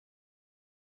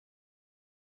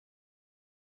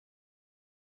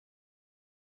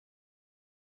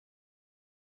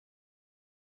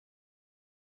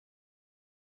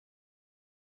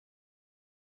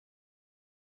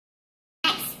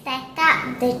 Stack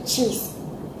up the cheese.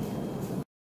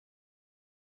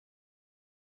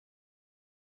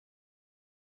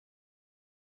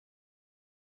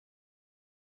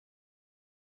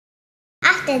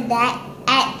 After that,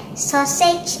 add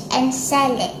sausage and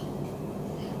salad.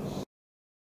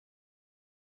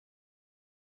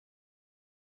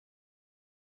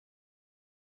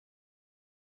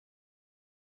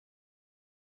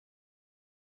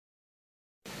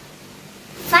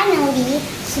 Finally,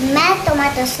 smell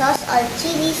tomato sauce or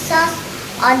chili sauce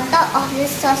on top of the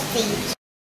sausage.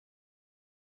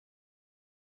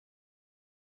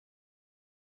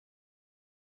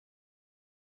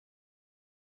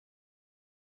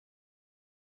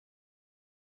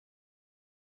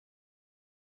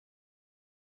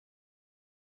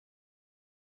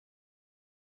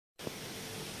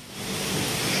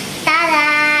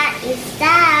 Ta-da! It's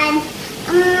done!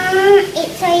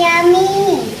 It's so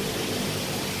yummy!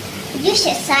 You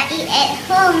should try it at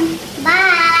home.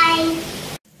 Bye!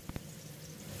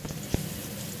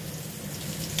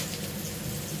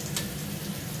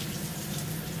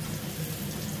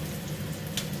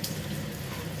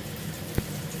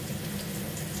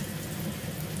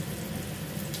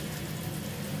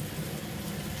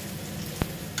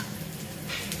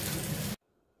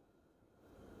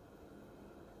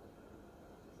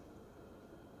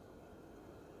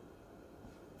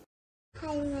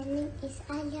 Hi, my name is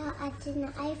Aya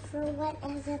Adina. I from what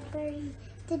as a berry.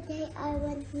 Today I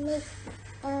want to make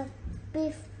a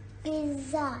beef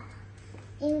pizza.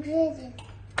 Ingredients: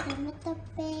 tomato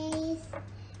paste,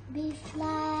 beef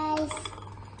slice,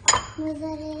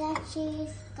 mozzarella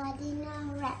cheese, cardinal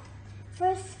wrap.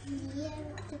 First, you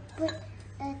have to put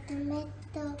a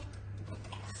tomato.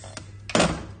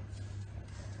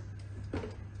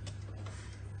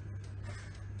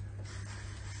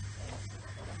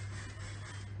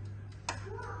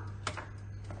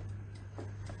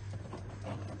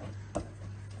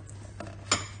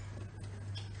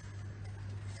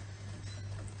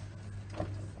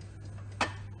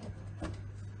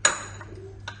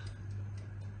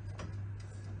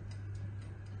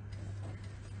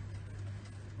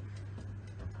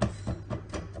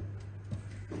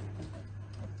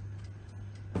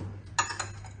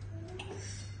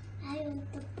 I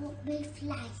want to put beef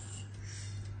slice.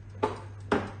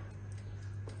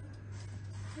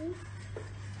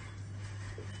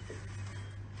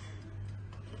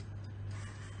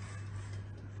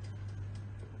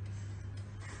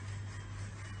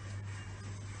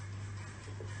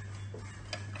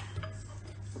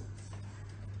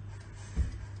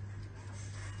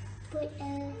 Put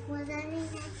a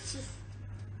mozzarella cheese.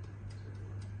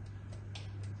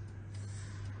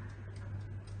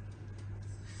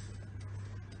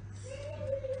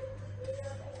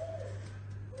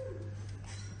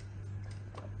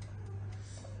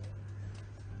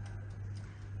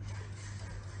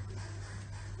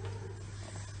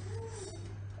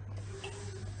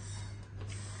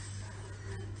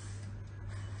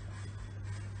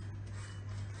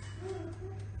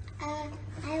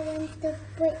 I want to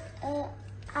put a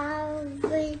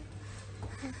oven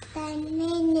for 10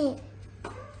 minutes.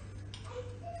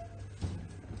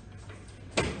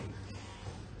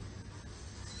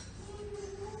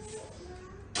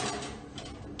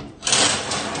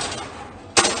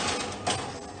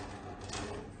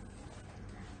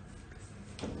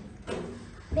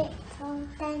 Bake for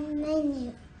 10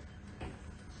 minutes.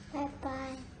 Bye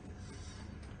bye.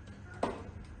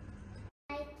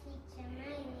 Hi teacher,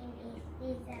 my name is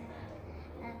Lisa.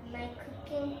 My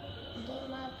cooking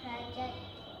demo project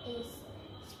is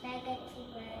spaghetti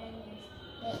bolognese.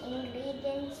 The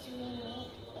ingredients we need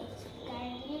is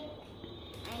garlic,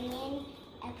 onion,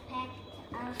 a pack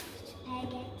of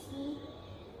spaghetti,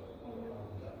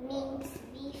 minced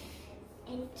beef,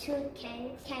 and 2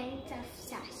 cans of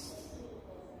sauce.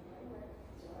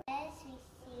 First, we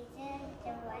season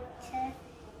the water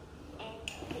and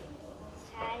put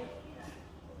salt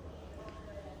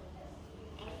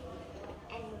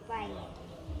and boil it.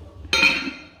 Peel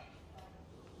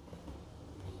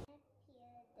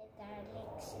the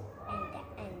garlic and the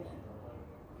onion.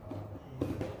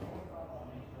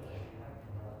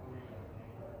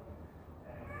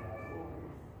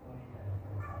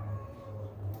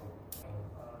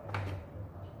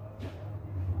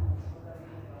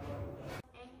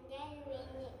 And then we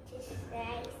need to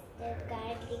slice the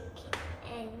garlic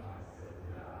and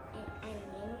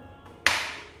onion.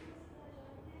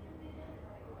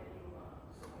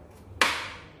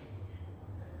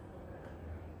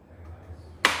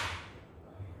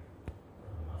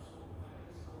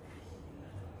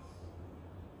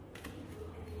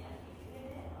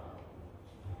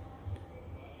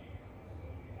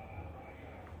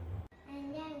 And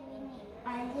then we need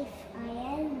olive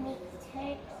oil, mixed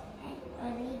herbs, and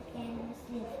oregano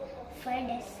leaf for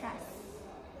the sauce.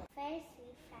 First, we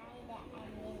fry the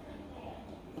onion and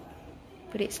garlic.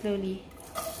 Put it slowly.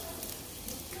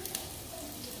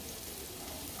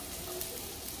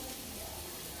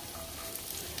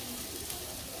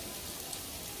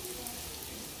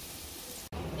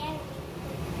 Then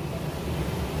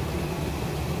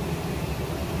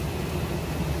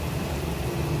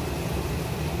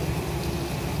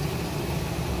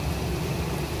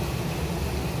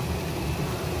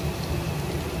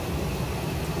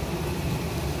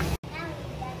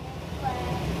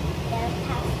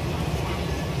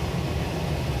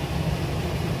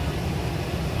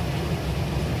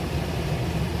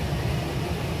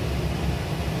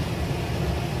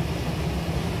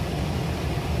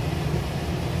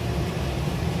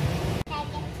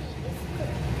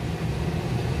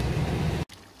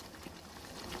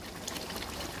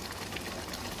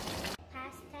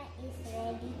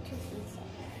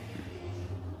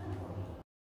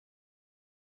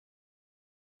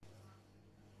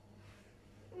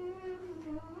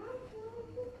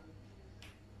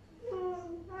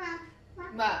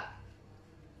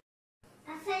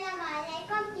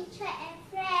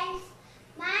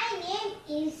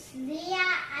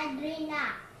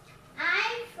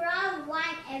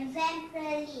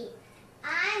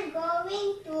I'm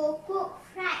going to cook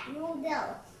fried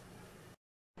noodles.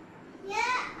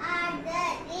 Here are the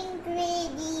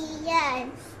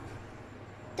ingredients.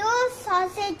 2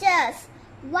 sausages,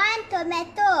 1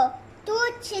 tomato,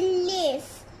 2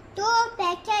 chilies, 2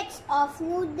 packets of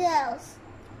noodles,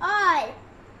 oil,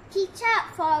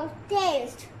 ketchup for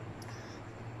taste,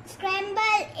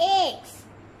 scrambled eggs,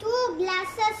 2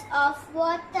 glasses of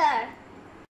water.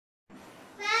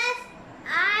 First,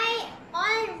 I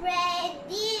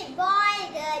already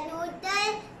boiled the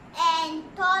noodle and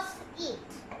tossed it.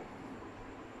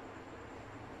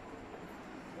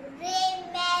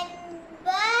 Remember,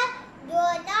 do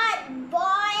not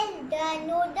boil the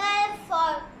noodle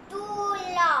for too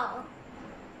long.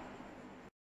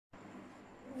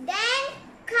 Then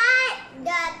cut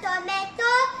the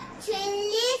tomato,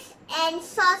 chilies and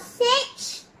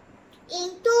sausage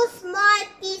into small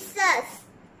pieces.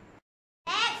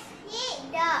 Let's heat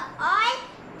the oil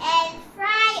and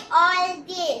fry all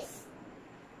this.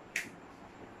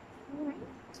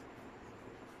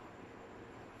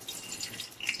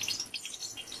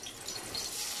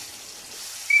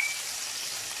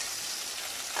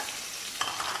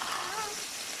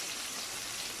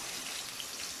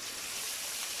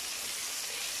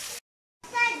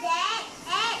 After that,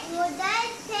 add noodle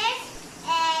paste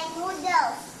and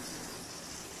noodles.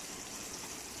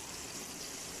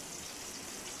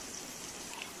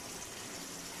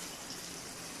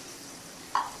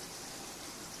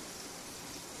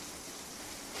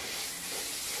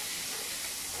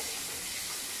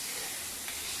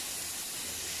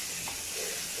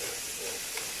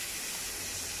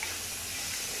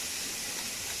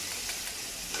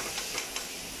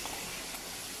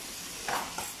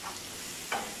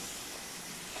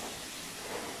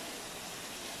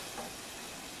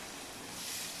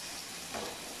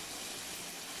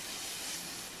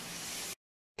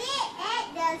 Add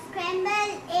the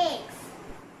scrambled eggs.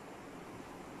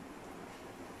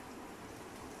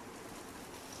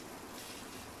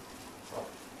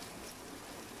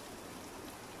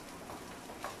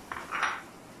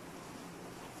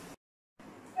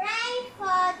 Fry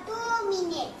for 2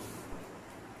 minutes.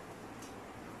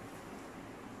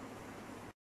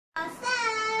 Now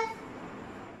serve.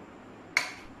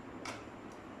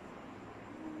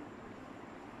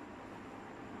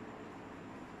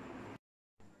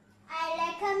 I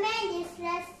recommend this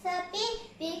recipe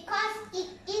because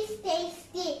it is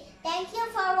tasty. Thank you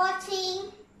for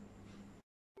watching.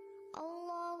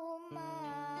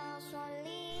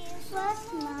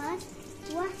 First, must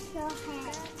wash your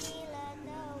hands.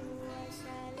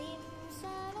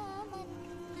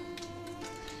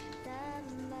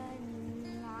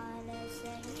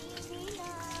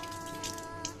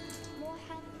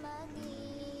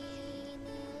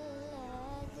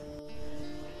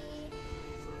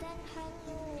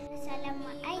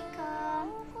 Assalamualaikum.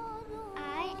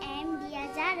 I am Dia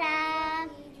Zara.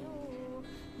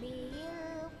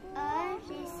 A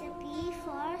recipe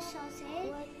for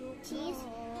sausage cheese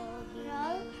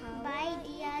roll by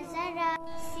Dia Zara.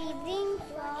 Sieving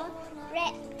for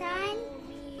bread time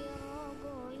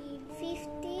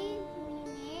 15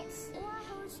 minutes.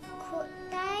 Cook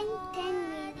time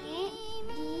 10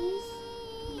 minutes.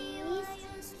 This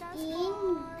is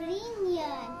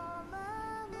ingredient.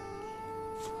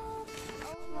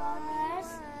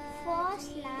 First, 4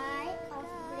 slices of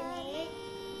bread,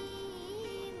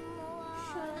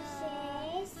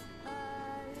 sausage,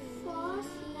 4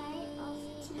 slices of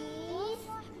cheese,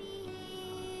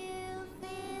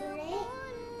 bread,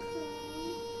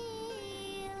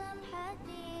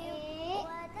 egg,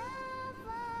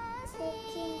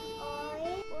 cooking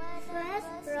oil.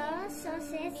 First, brown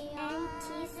sausage and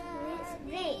cheese with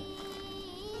bread.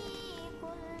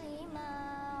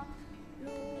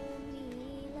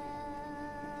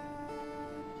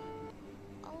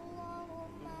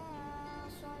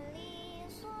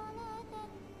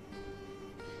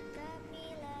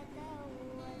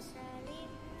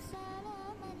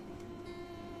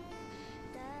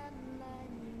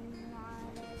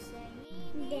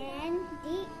 Then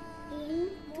dip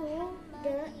into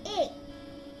the egg.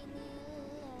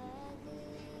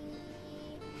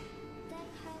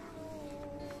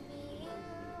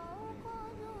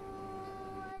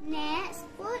 Next,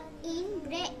 put in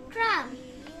breadcrumbs.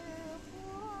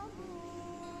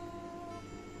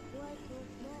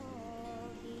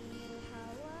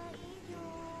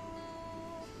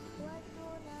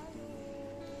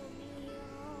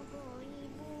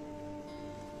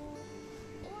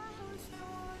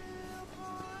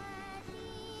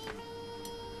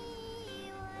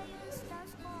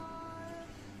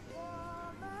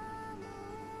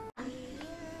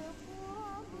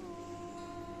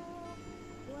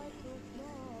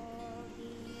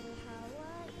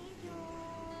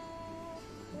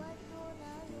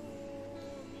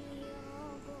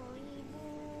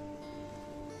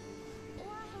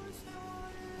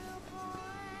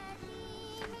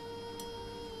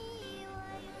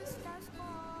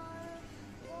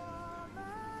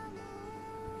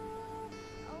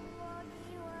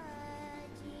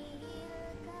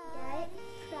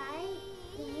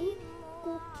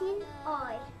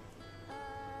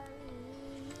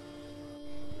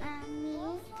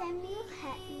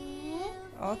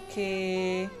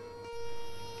 Okay.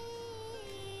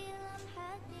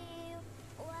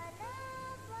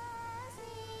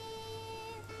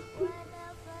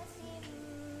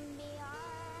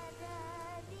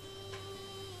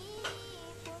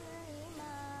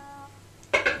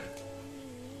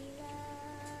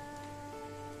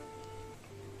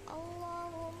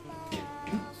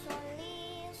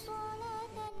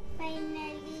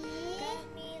 Finally,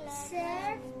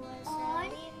 serve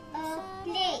on a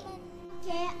plate.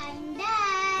 Okay, I'm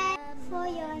done. For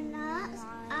your nuts,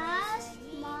 ask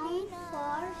mom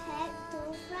for help to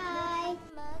fry.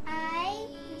 I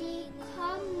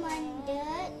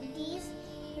recommended this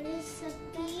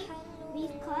recipe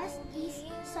because it's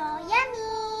so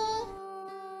yummy.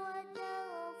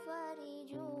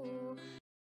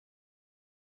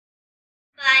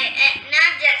 By Edna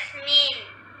Jasmine.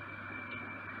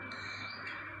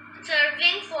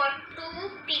 Serving for 2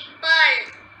 people.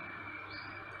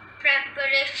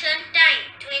 Preparation time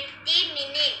 20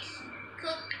 minutes.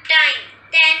 Cook time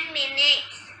 10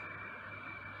 minutes.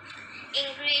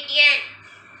 Ingredients: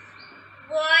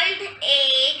 boiled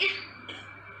egg,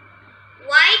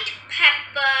 white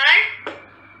pepper,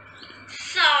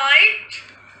 salt,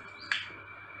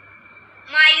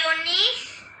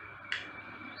 mayonnaise,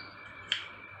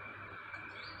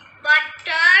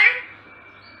 butter,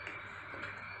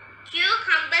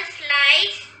 cucumber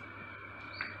slice,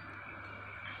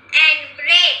 and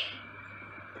bread.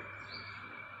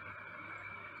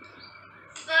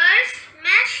 First,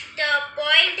 mash the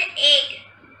boiled egg.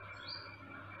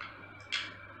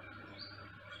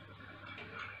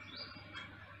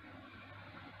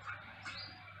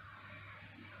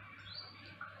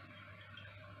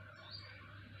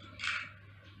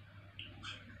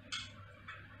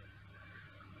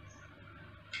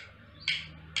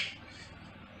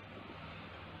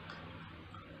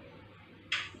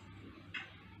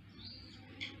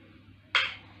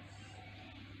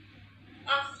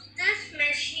 After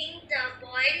smashing the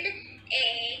boiled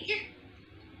egg,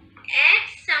 add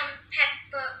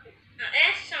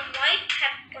some white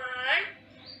pepper,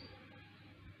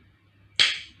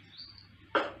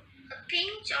 a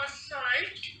pinch of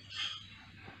salt,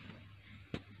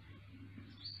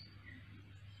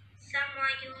 some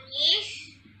mayonnaise,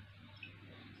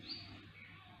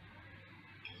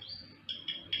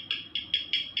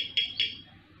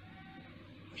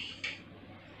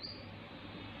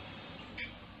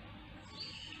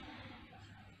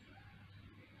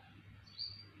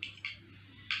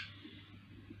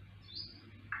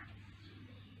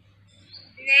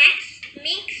 next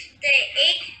mix the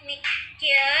egg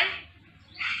mixture.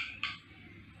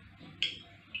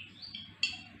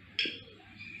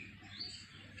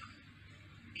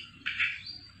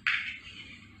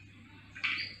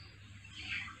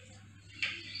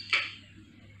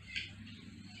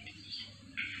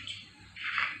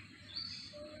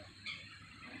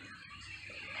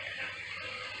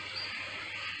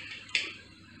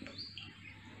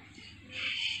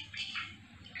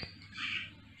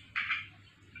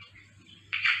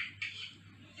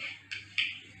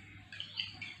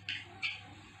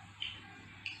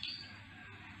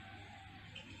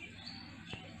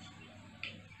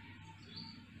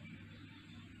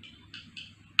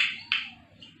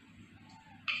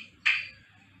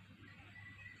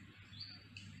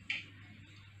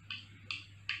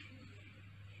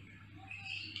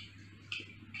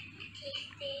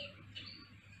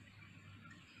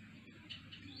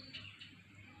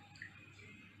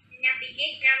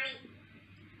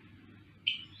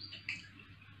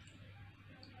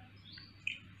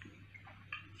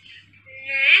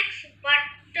 Next,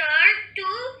 butter 2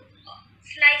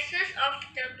 slices of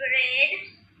the bread.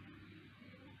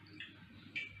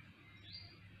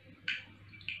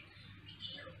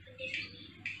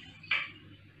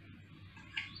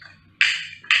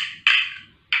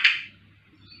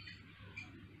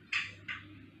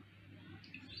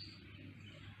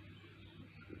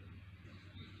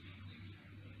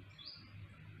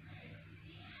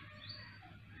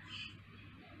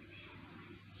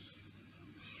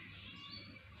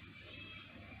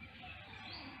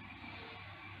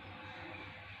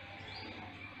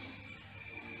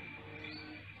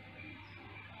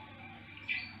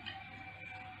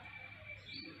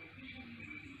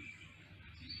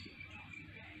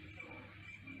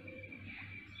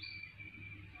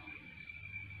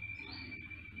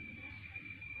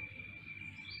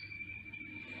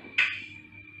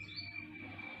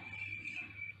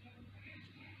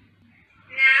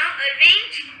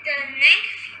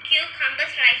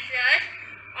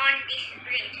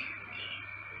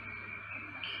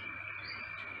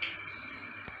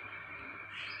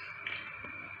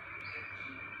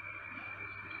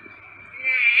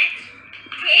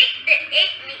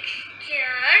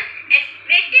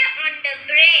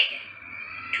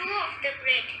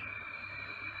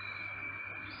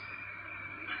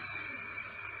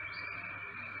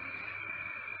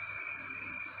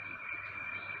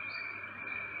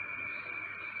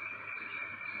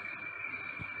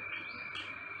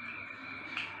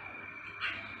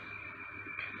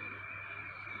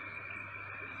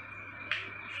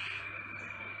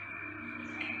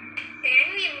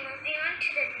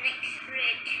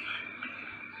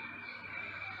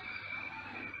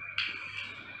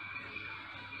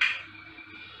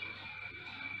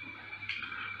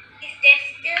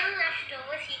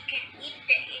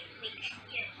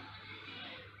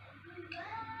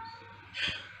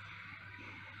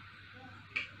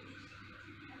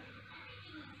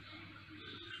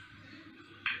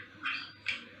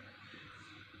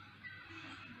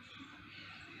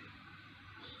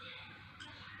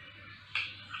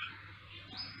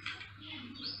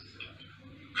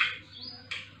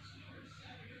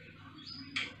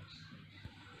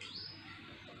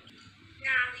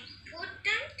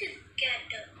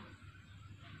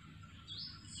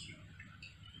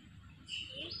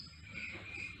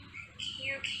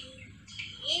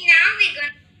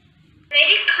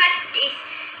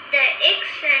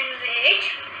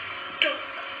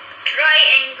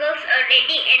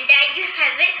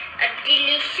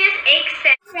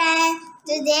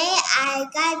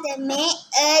 gonna make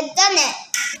a donut.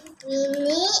 We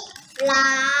need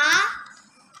flour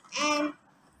and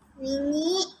we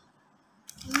need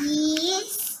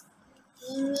yeast,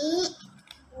 we need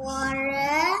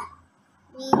water,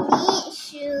 we need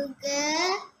sugar,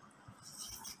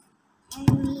 and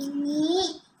we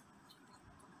need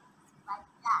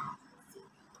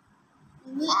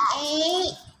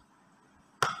egg,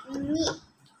 we need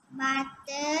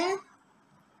butter,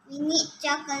 we need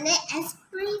chocolate and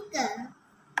sprinkle.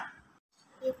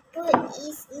 You put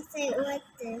this inside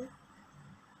water.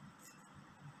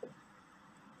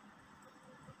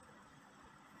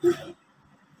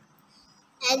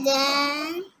 And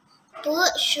then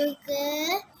put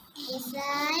sugar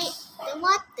inside the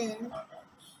water.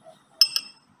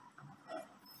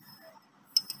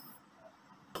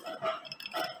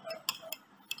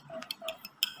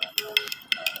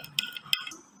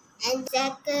 And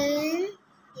second,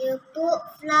 you put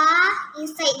flour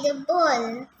inside the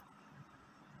bowl.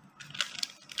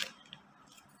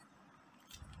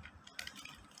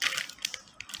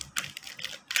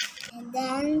 And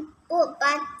then put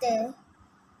butter.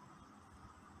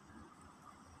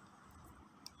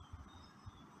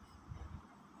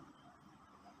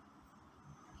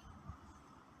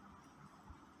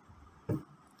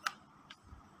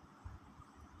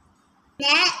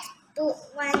 Next, put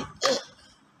 1 egg.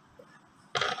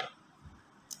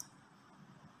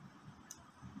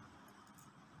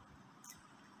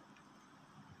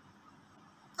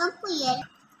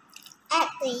 Add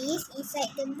the yeast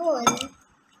inside the bowl.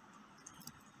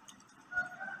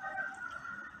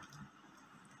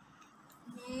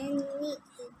 Then knead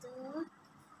the dough.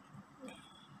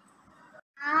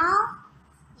 Now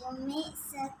you make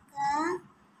circle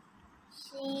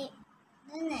shape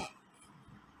donut.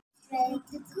 Ready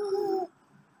to cook.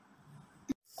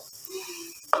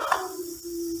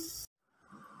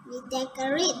 We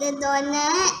decorate the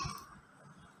donut.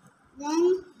 Then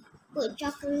put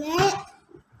chocolate.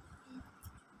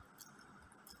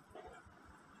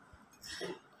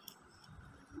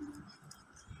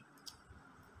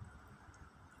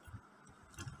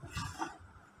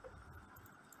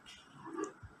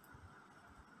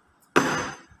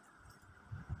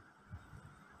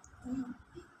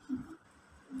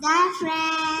 Done,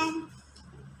 friends.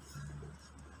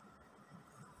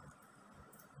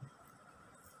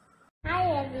 Hi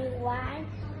everyone,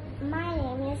 my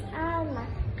name is Alma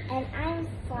and I'm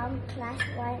from class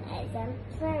 1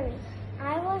 exemplary.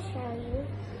 I will show you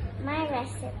my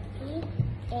recipe,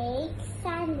 egg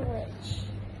sandwich.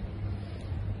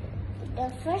 The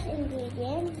first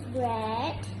ingredient,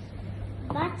 bread,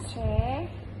 butter,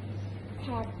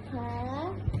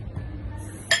 pepper,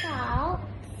 salt,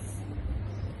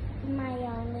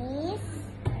 mayonnaise,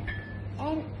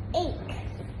 and egg.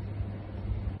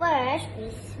 First,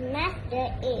 we smash the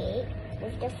egg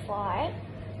with the fork.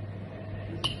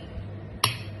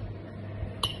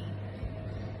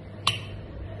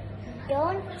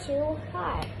 Don't too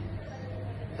hard.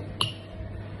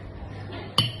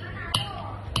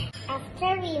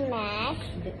 After we mash,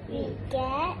 we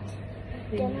get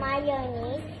the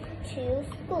mayonnaise 2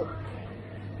 scoops.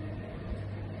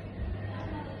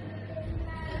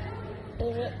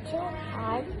 If it's too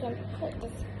hard, you can put the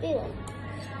spoon.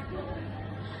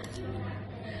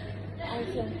 And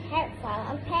you can help while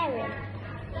unpairing.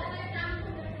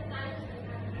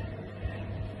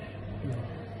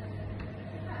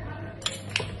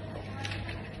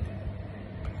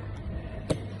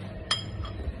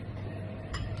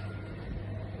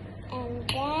 And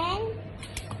then,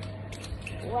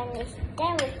 when it's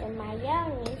done with the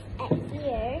mayonnaise, add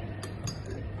here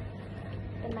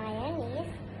the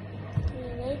mayonnaise. We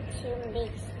need to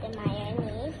mix the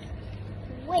mayonnaise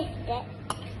with the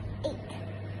egg.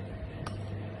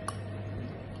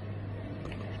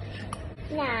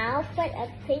 Now put a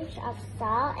pinch of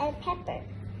salt and pepper.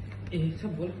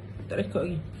 Sabar. Tak rekod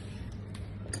lagi.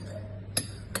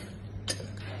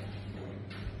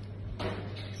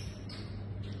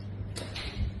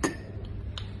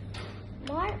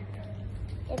 Mark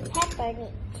the pepper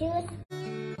need 2.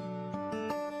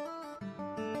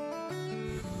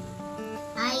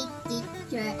 Hi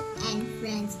teacher and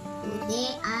friends.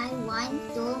 Today I want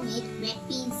to make red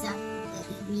pizza. The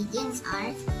ingredients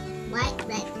are white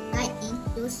bread cut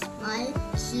into small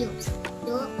cubes,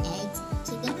 2 eggs,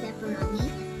 chicken pepperoni,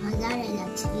 mozzarella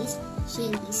cheese,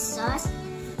 chili sauce,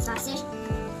 sausage,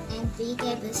 and 3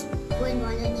 tablespoons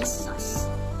bolognese sauce.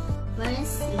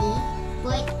 Firstly,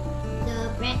 put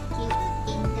the bread cubes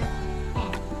in the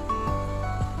pan.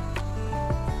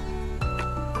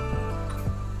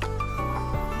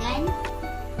 Then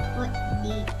put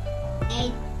the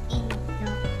egg in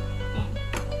the pan.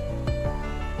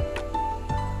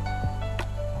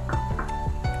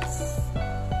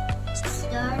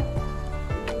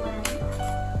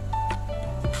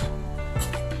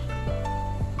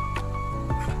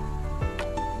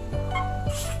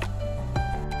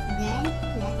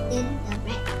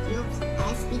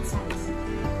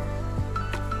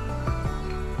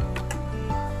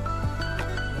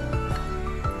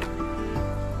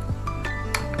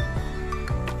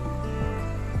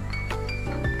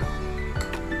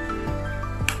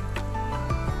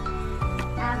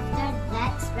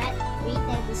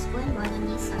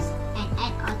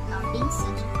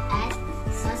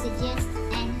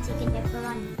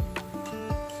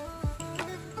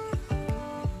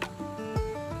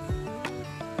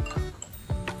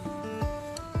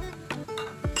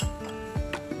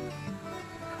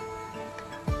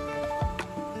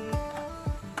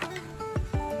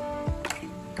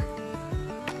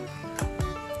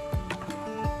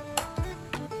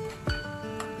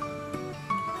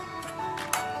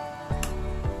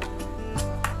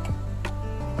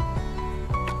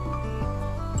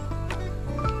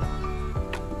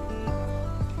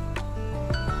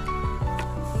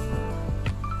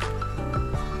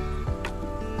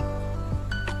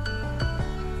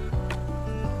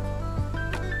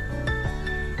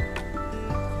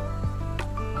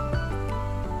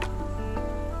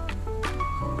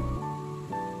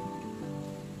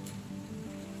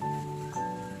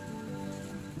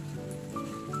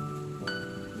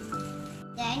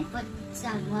 and put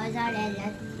some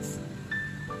mozzarella.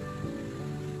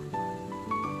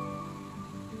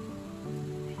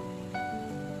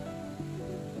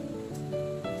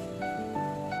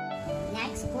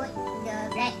 Next, put the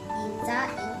red pizza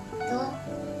into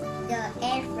the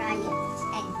air fryer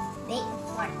and bake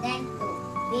for 10 to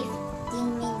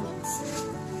 15 minutes.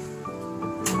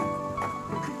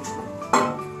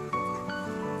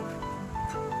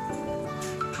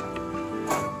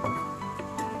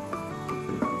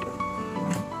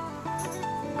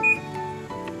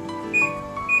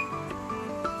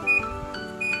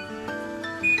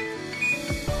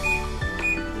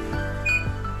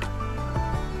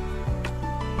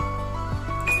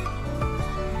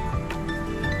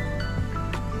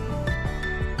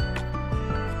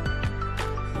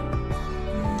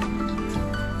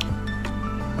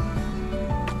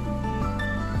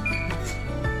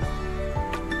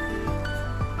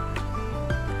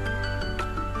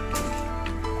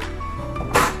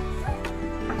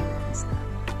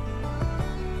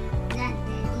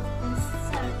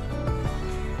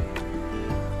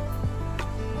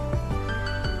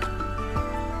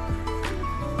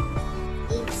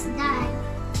 It's done.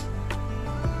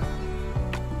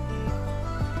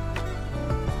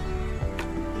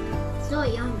 So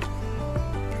yummy.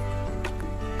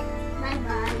 Bye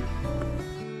bye.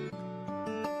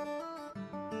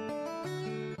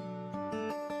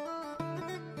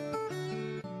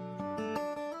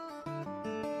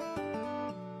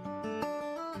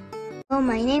 Oh,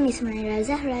 my name is Myra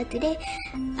Zahra. Today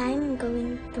I'm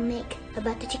going to make a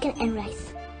butter chicken and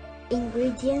rice.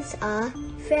 Ingredients are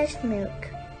fresh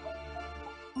milk.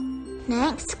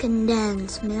 Next,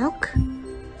 condensed milk,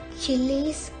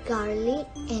 chilies, garlic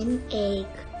and egg.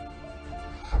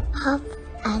 Half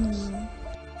onion.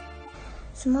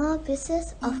 Small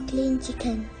pieces of clean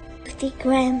chicken. 50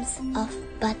 grams of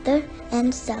butter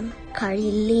and some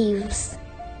curry leaves.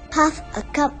 Half a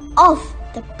cup of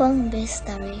tepung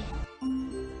bestari.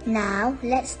 Now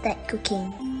let's start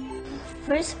cooking.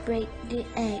 First, break the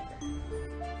egg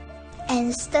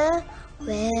and stir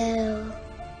well.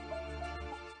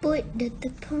 Put the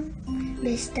tepung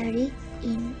bestari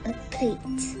in a plate.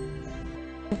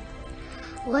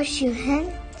 Wash your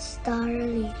hands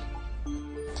thoroughly.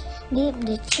 Dip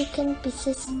the chicken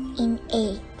pieces in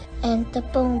egg and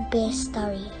tepung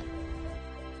bestari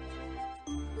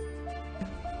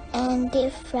and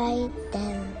deep fry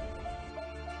them.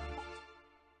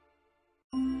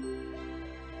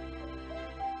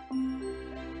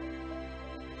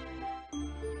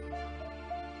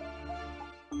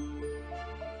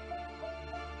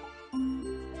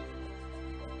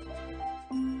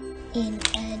 In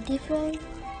a different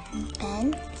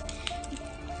pan,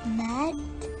 add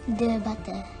the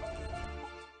butter.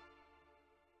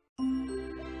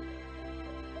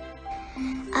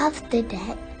 After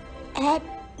that, add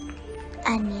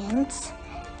onions,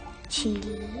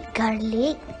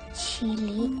 garlic,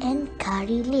 chili and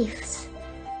curry leaves.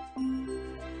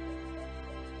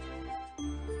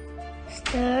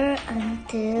 Stir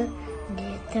until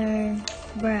they turn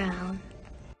brown.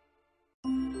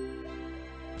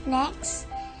 Next,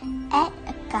 add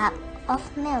a cup of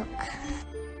milk.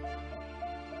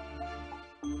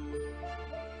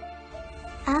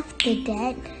 After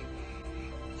that,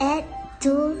 add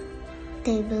 2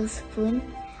 tablespoons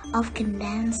of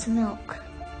condensed milk.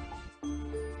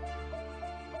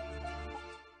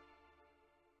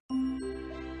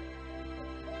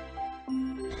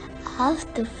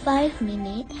 After 5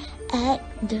 minutes, add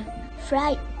the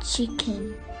fried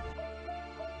chicken.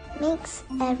 Mix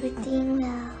everything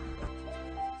well.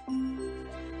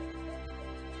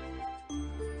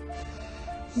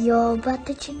 Your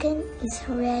butter chicken is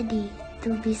ready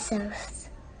to be served.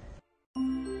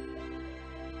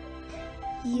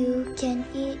 You can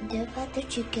eat the butter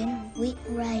chicken with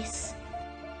rice.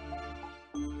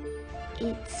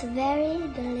 It's very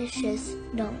delicious.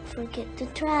 Don't forget to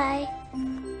try.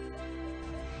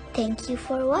 Thank you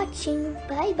for watching.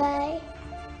 Bye bye.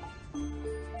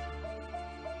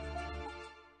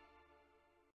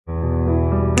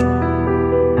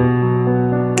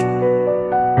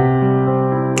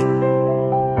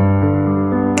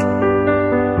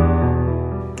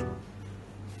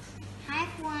 Hi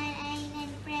everyone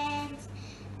and friends,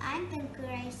 I'm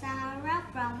Tengku Sahara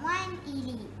from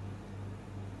 1ED.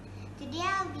 Today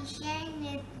I'll be sharing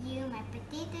with you my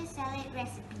potato salad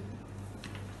recipe.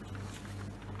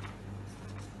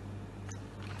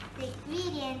 The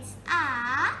ingredients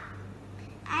are,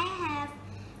 I have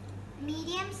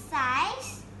medium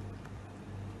size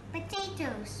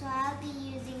potatoes, so I'll be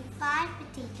using 5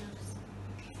 potatoes,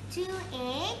 2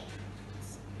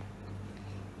 eggs,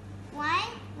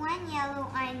 one yellow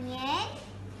onion,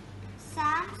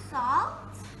 some salt,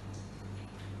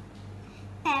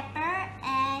 pepper,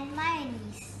 and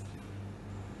mayonnaise.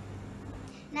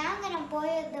 Now I'm gonna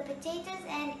boil the potatoes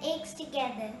and eggs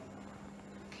together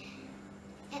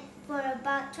for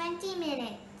about 20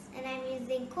 minutes, and I'm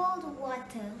using cold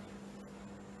water.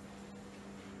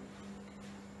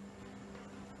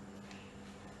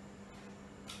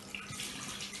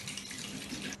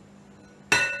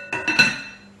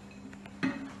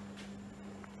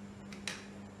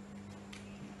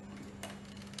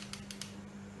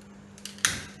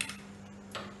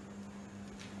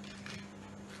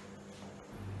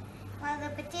 While the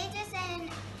potatoes and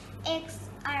eggs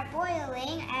are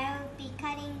boiling, I will be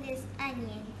cutting this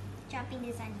onion, chopping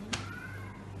this onion.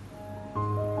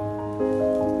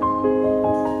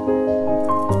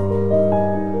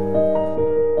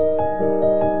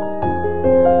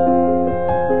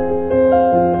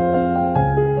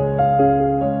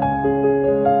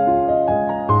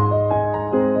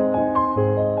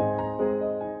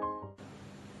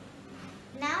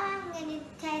 Now I'm going to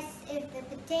test if the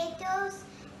potatoes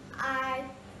are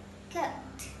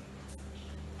cooked.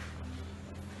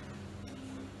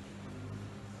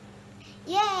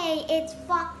 Yay, it's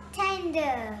fork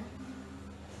tender.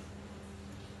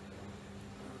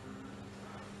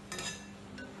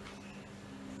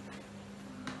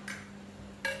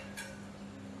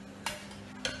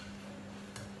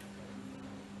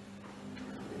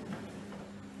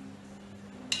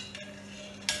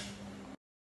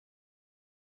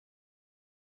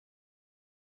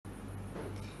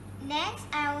 Next,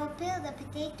 I will peel the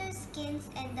potato skins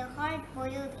and the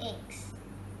hard-boiled eggs.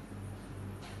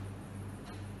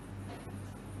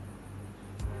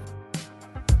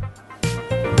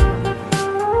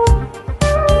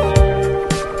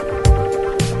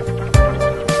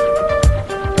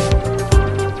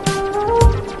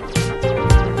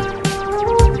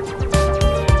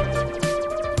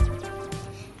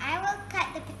 I will cut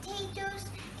the potatoes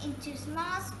into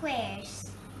small squares.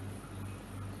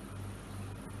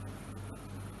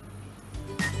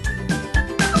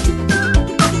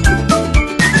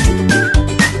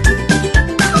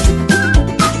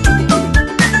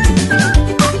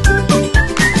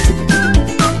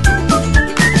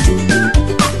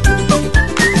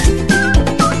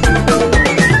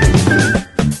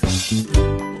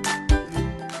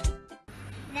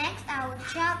 Next, I will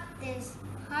chop this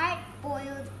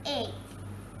hard-boiled egg,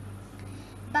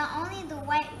 but only the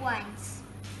white ones.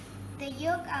 The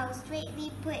yolk I will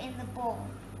straightly put in the bowl.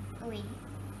 Wait.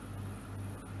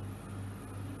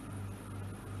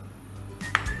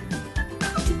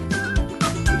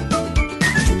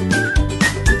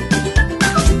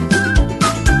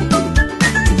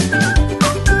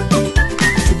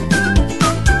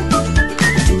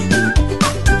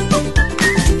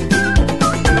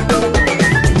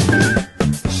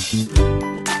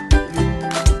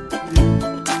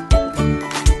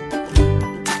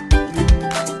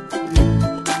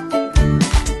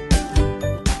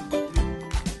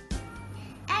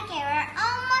 Okay, we're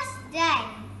almost done.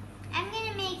 I'm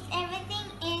gonna mix everything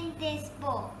in this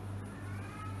bowl.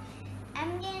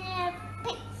 I'm gonna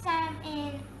put some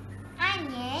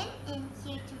onion in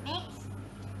here to mix,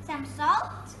 some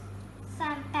salt,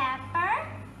 some pepper,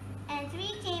 and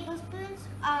 3 tablespoons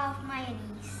of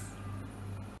mayonnaise.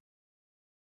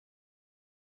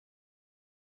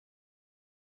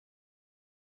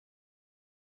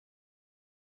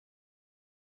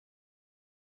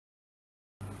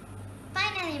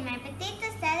 Finally, my potato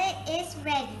salad is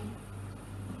ready.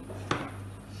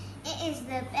 It is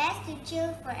the best to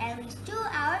chill for at least 2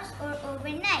 hours or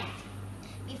overnight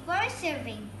before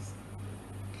serving.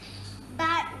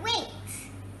 But wait,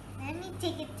 let me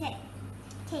take a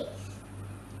taste.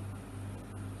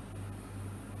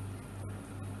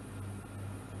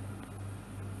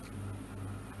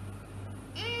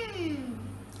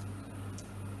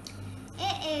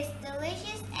 It is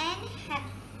delicious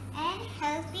and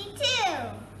healthy too.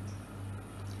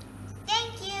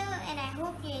 Thank you, and I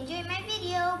hope you enjoyed my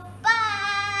video.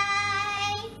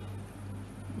 Bye!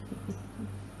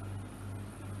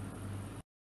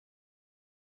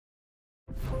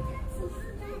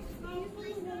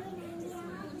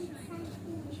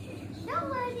 Don't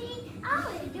worry, I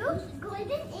will do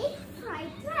golden egg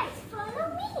fried rice. Follow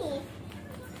me.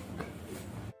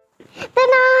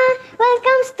 Ta-da!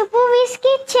 Welcome to Puvi's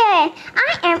kitchen.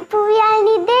 I am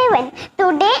Puvi Devan.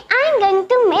 Today I am going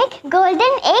to make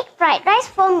golden egg fried rice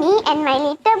for me and my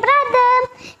little brother.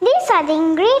 These are the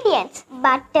ingredients: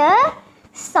 butter,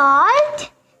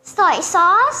 salt, soy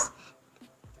sauce,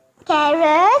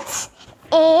 carrots,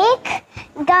 egg,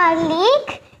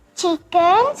 garlic,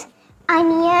 chickens,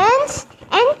 onions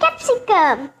and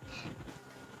capsicum.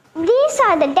 These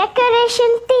are the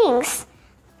decoration things.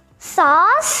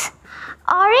 Sauce,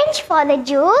 orange for the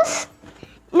juice,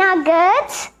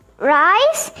 nuggets,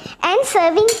 rice and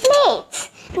serving plates.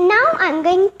 Now I'm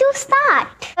going to start.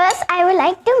 First I would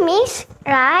like to mix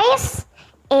rice,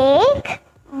 egg,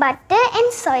 butter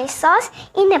and soy sauce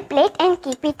in a plate and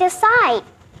keep it aside.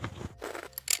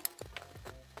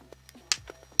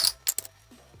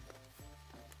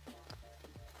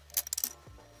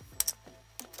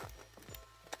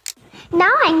 Now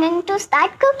I'm going to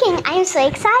start cooking. I'm so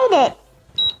excited.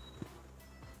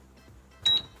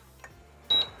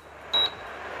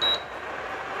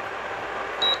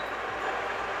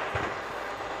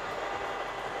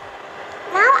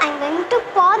 Now I'm going to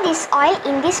pour this oil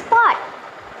in this pot.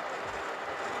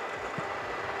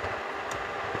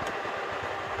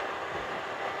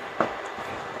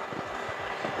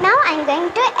 Now I'm going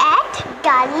to add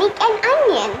garlic and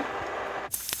onion.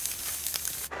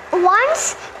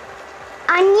 Once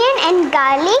onion and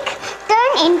garlic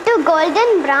turn into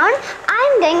golden brown,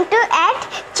 I'm going to add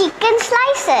chicken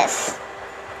slices.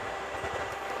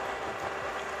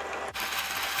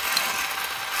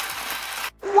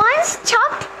 Once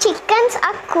chopped chickens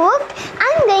are cooked,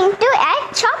 I'm going to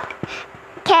add chopped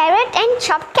carrot and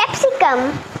chopped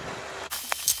capsicum.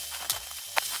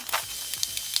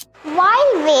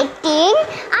 While waiting,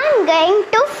 I'm going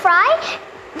to fry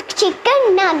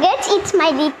chicken nuggets. It's my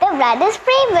little brother's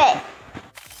favorite.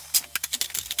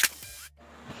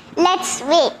 Let's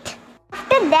wait.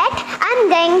 After that, I'm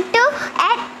going to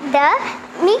add the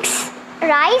mixed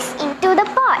rice into the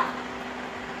pot.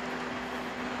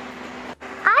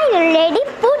 I already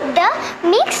put the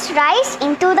mixed rice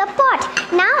into the pot.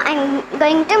 Now I'm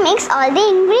going to mix all the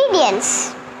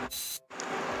ingredients.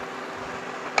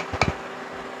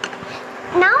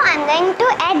 Now I'm going to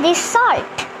add this salt.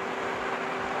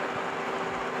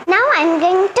 Now I'm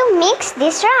going to mix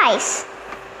this rice.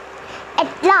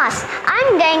 At last,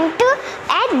 I'm going to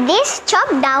add this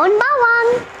chopped down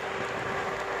bawang.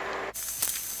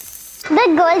 The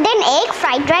golden egg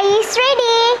fried rice is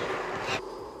ready.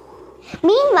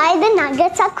 Meanwhile, the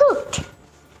nuggets are cooked.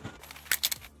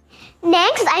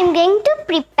 Next, I'm going to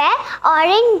prepare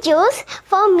orange juice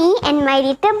for me and my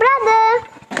little brother.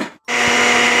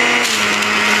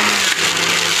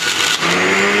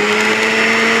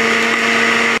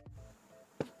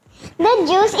 The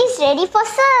juice is ready for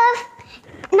serve.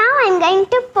 Now I'm going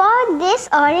to pour this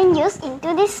orange juice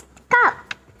into this cup.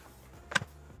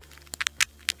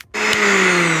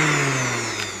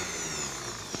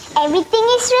 Everything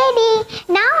is ready.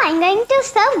 Now I'm going to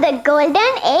serve the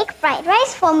golden egg fried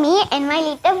rice for me and my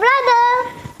little brother.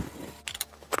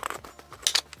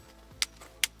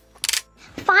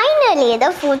 Finally,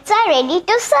 the foods are ready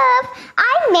to serve.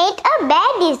 I made a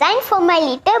bear design for my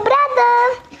little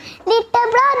brother.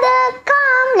 Little brother,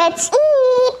 come, let's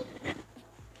eat.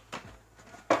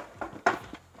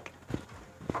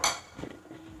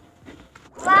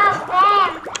 Wow, Sam,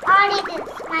 orange is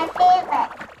my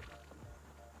favorite.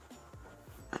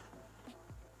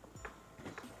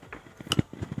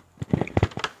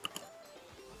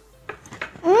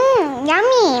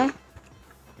 Yummy.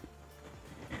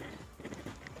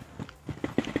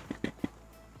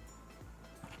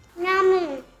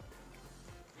 Yummy.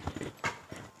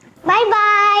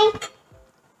 Bye-bye.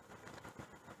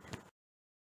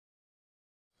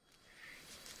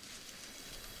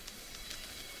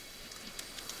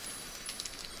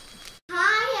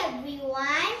 Hi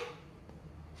everyone.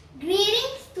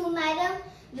 Greetings to Madam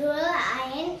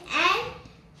Durayan and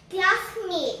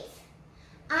classmates.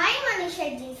 I'm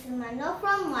Anisha Jinsamano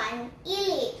from 1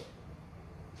 Elite.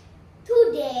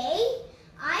 Today,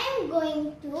 I am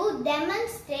going to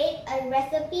demonstrate a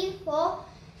recipe for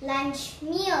lunch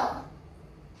meal.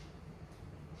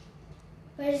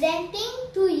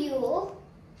 Presenting to you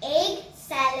egg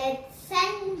salad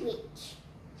sandwich.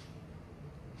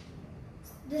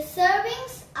 The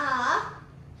servings are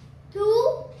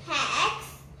 2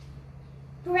 packs,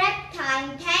 prep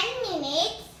time 10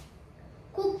 minutes,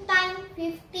 cook time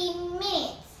 15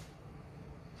 minutes.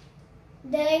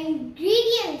 The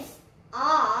ingredients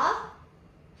are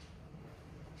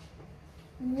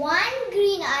 1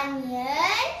 green onion,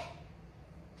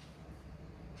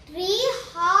 3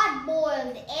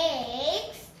 hard-boiled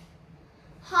eggs,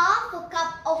 half a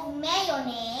cup of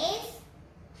mayonnaise,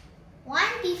 1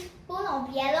 teaspoon of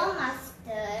yellow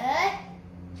mustard,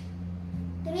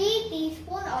 3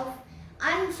 teaspoons of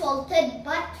unsalted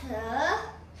butter,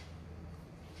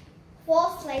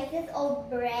 4 slices of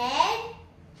bread,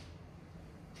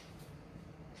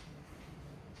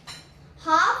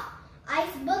 half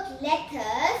iceberg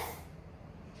lettuce,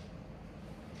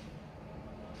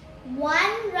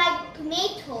 1 ripe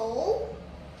tomato,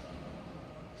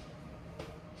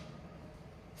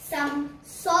 some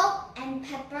salt and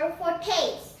pepper for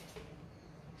taste.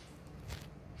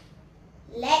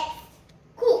 Let's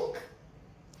cook.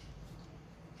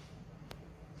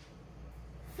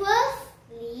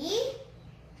 Firstly,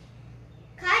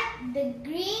 cut the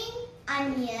green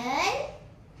onion.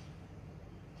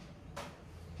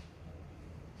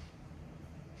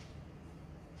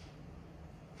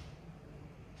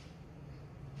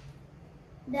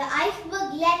 The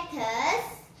iceberg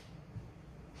lettuce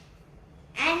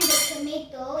and the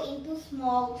tomato into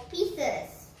small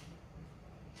pieces.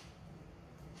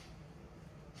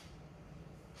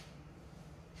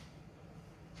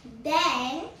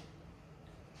 Then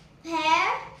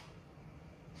pair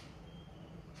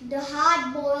the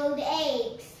hard-boiled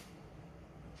eggs.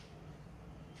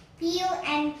 Peel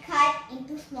and cut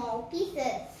into small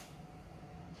pieces.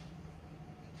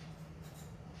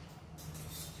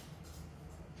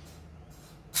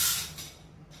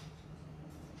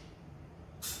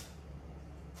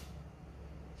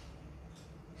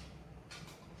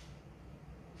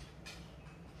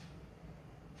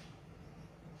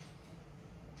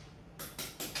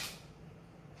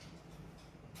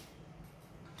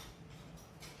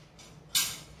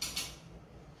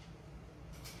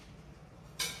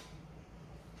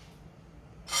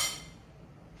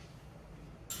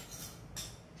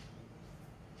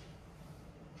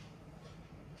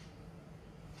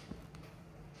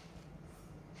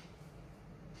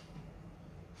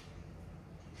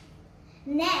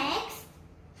 Next,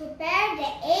 prepare the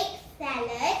egg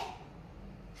salad.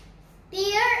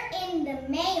 Stir in the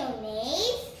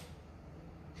mayonnaise.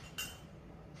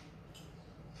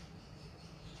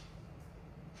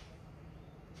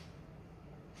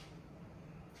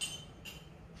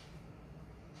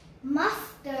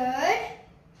 Mustard.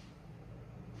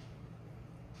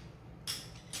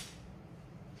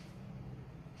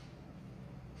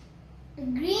 The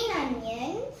green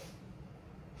onions.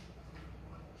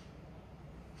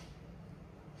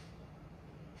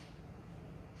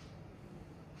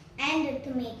 And the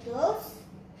tomatoes.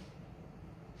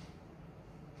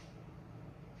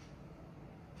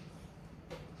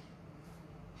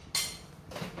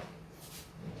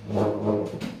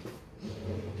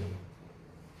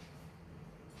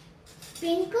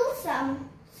 Sprinkle some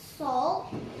salt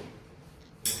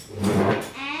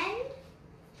and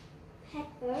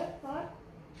pepper for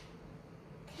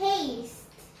taste.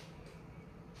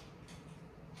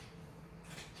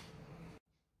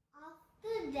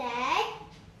 After that,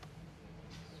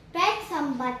 spread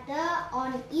some butter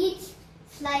on each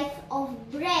slice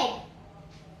of bread.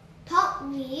 Top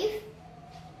with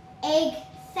egg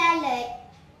salad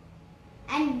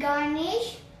and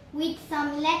garnish with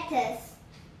some lettuce.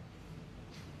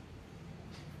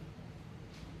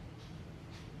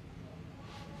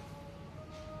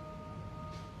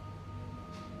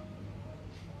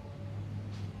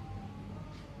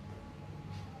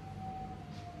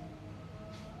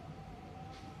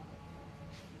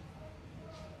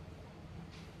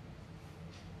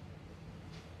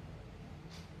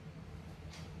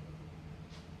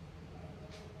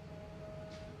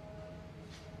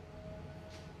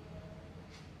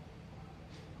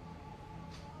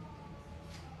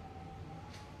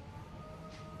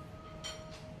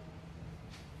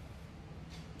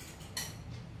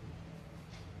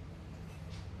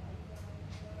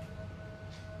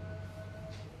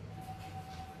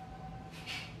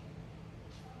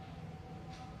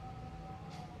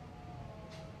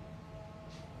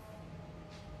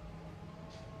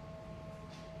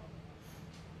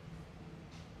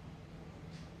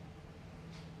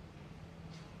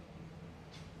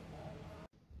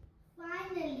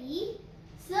 Finally,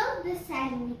 serve the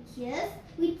sandwiches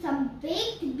with some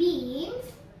baked beans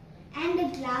and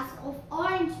a glass of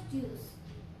orange juice.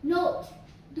 Note,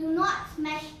 do not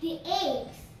smash the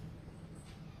eggs.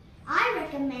 I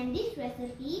recommend this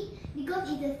recipe because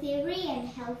it's a savory and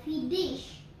healthy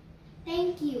dish.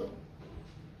 Thank you.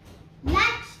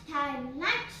 Lunchtime,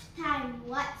 lunchtime,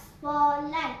 what's for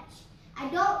lunch? I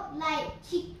don't like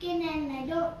chicken and I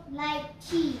don't like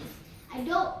cheese. I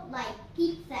don't like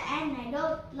pizza and I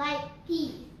don't like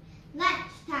peas.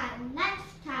 Lunchtime,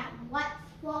 lunchtime, what's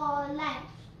for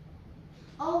lunch?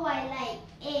 Oh, I like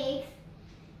eggs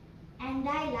and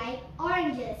I like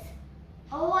oranges.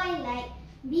 Oh, I like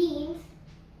beans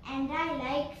and I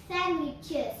like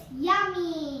sandwiches.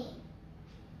 Yummy!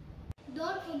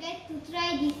 Don't forget to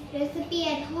try this recipe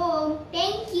at home.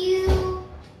 Thank you!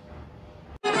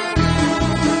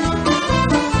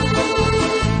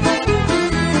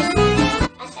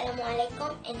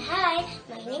 Assalamualaikum and hi,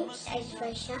 my name is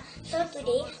Aishwarsha. So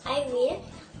today I will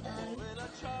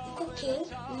cooking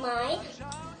my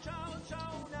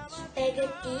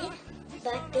spaghetti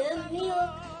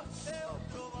buttermilk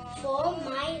for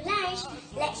my lunch.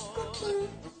 Let's cooking.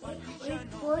 We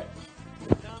put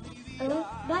a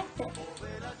butter.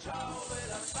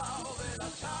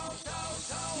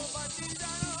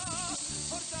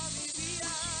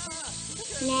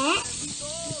 Next,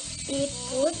 we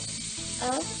put a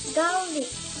garlic.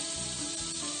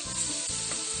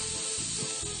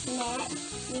 Next,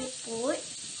 we put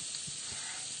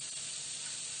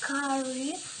curry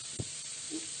leaf.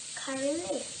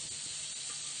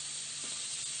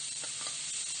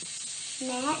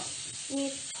 Next, we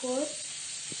put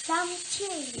some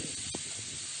chili.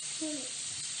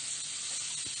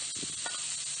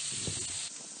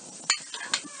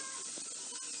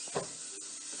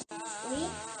 We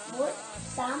put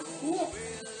some milk.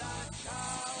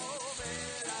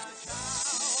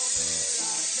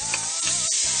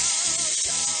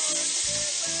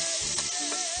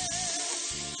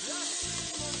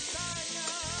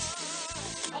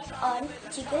 Add on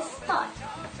chicken stock.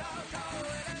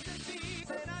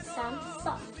 Some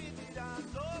salt.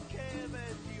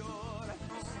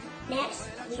 Next,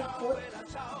 we put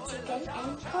chicken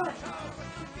and pork.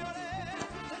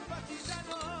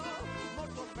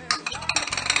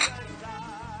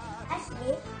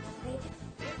 Lastly, we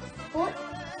put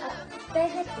a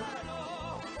spaghetti.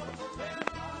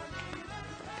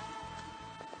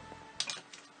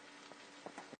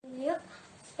 Look,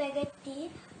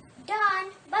 spaghetti done.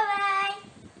 Bye-bye.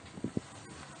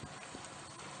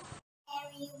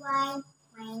 Everyone,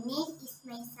 my name is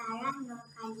Maisarah Nur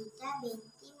Khalida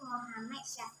binti Muhammad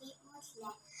Syafiq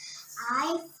Muslim.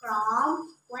 I'm from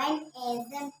One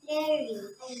Exemplary.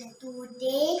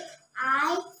 Today,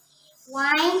 I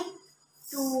want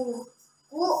to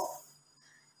cook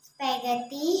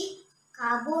spaghetti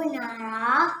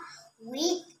carbonara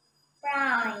with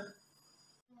prawn.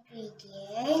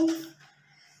 Ingredients: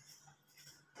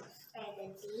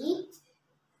 spaghetti,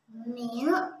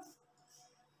 milk,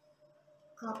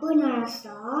 carbonara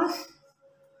sauce,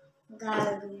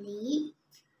 garlic,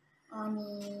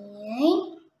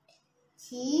 onion,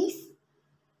 cheese,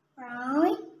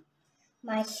 prawn,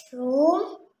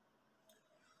 mushroom,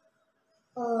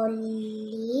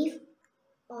 olive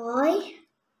oil,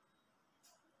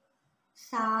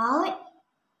 salt,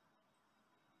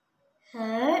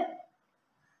 herb,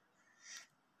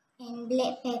 and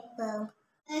black pepper.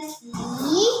 Firstly,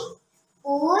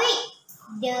 put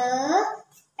the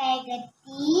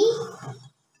spaghetti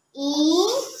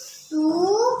into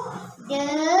the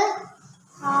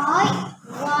hot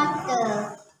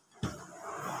water.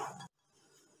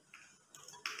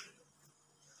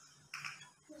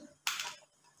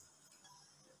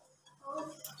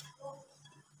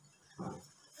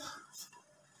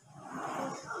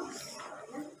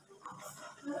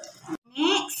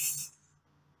 Next,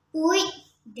 put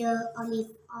the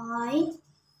olive oil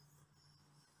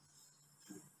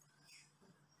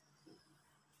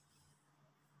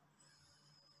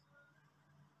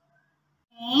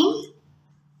and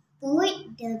put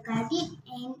the garlic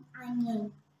and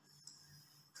onion.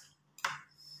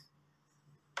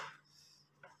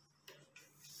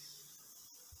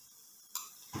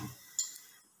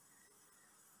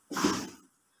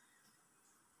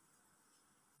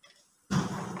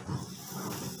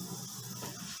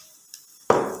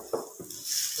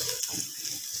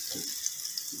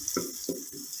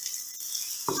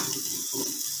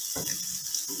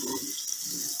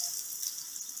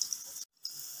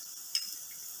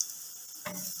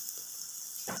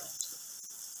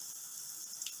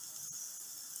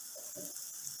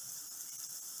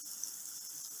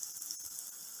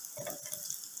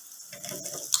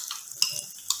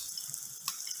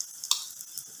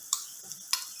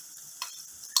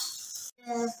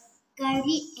 The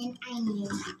garlic and onion.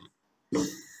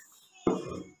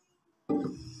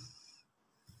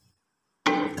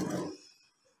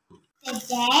 After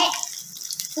that,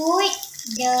 put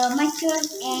the mushroom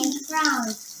and prawn.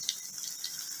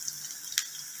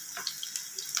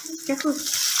 Careful.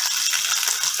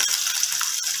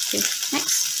 Okay,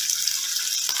 next.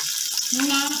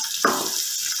 Next,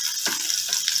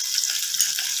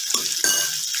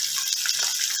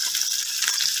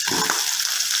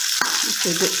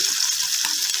 Okay, good.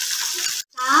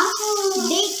 some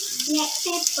big black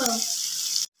pepper.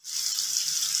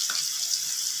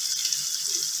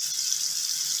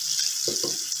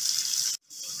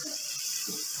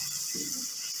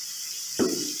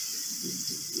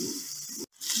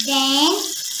 Then,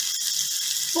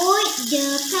 put the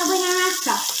carbonara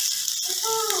sauce.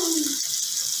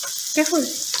 Careful.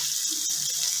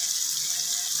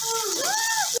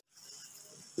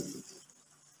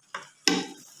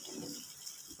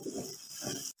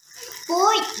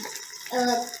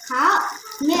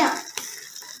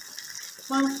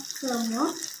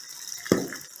 bermuk,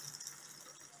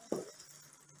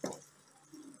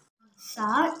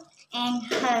 salt and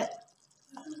herb.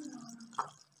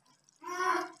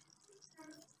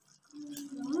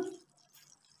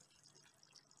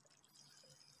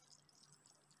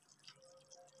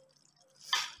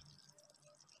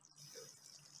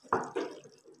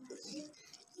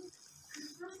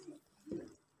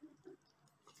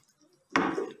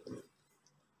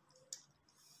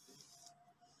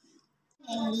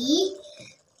 Okay,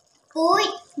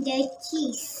 put the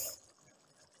cheese.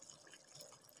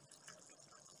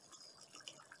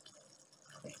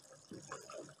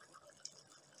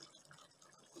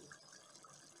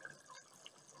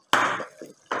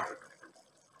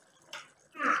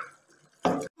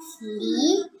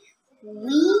 Lastly,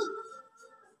 we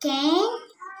can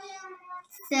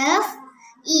serve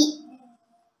it.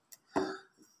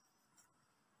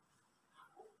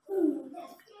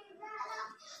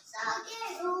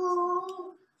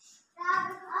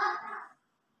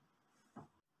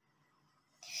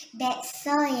 That's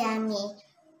so yummy.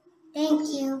 Thank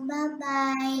you.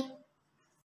 Bye-bye.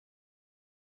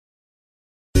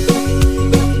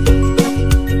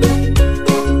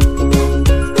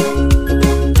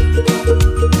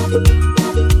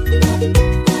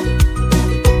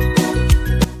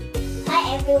 Hi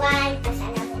everyone.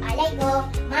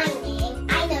 Assalamualaikum. My name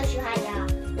is Shuhada.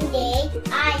 Today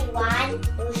I want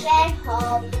to share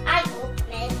how I cook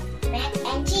mac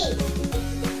and cheese.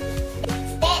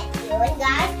 Stay tuned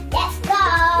guys. Let's go.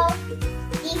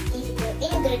 This is the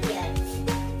ingredients.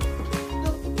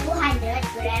 200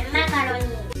 gram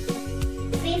macaroni,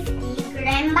 50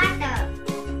 gram butter,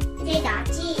 cheddar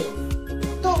cheese,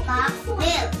 2 cups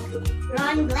milk,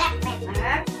 ground black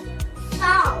pepper,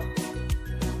 salt,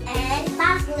 and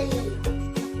parsley.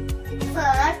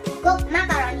 First, cook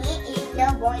macaroni in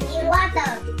the boiling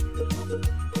water.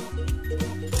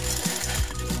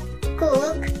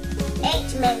 Cook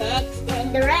 8 minutes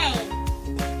and drain.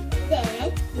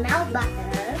 Then, melt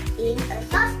butter in a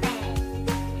saucepan.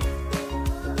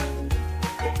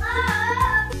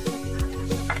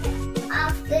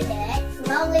 After that,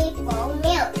 slowly pour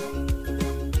milk.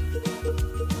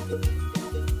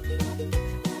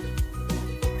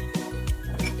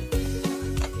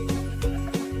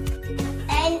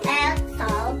 And add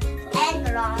salt and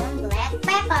ground black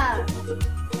pepper.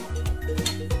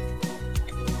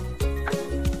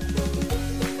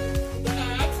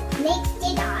 Next, mix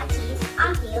cheddar cheese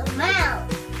until melt.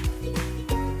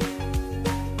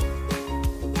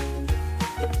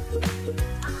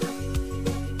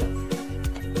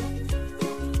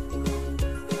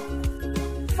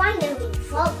 Finally,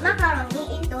 fold macaroni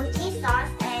into cheese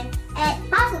sauce and add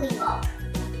parsley bulb.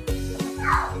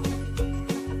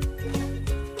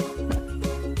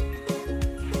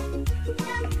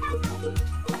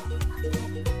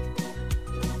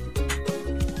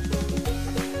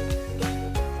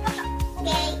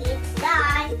 Okay, it's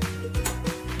done.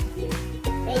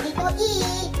 Ready to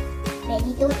eat.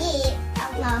 Ready to eat.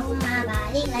 Allahumma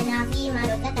barik lana fi ma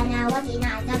razaqtana wa qina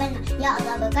azabannar. Ya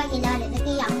Allah, berkailah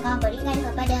rezeki yang Engkau berikan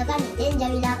kepada kami dan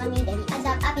jauhilah kami dari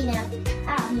azab api neraka.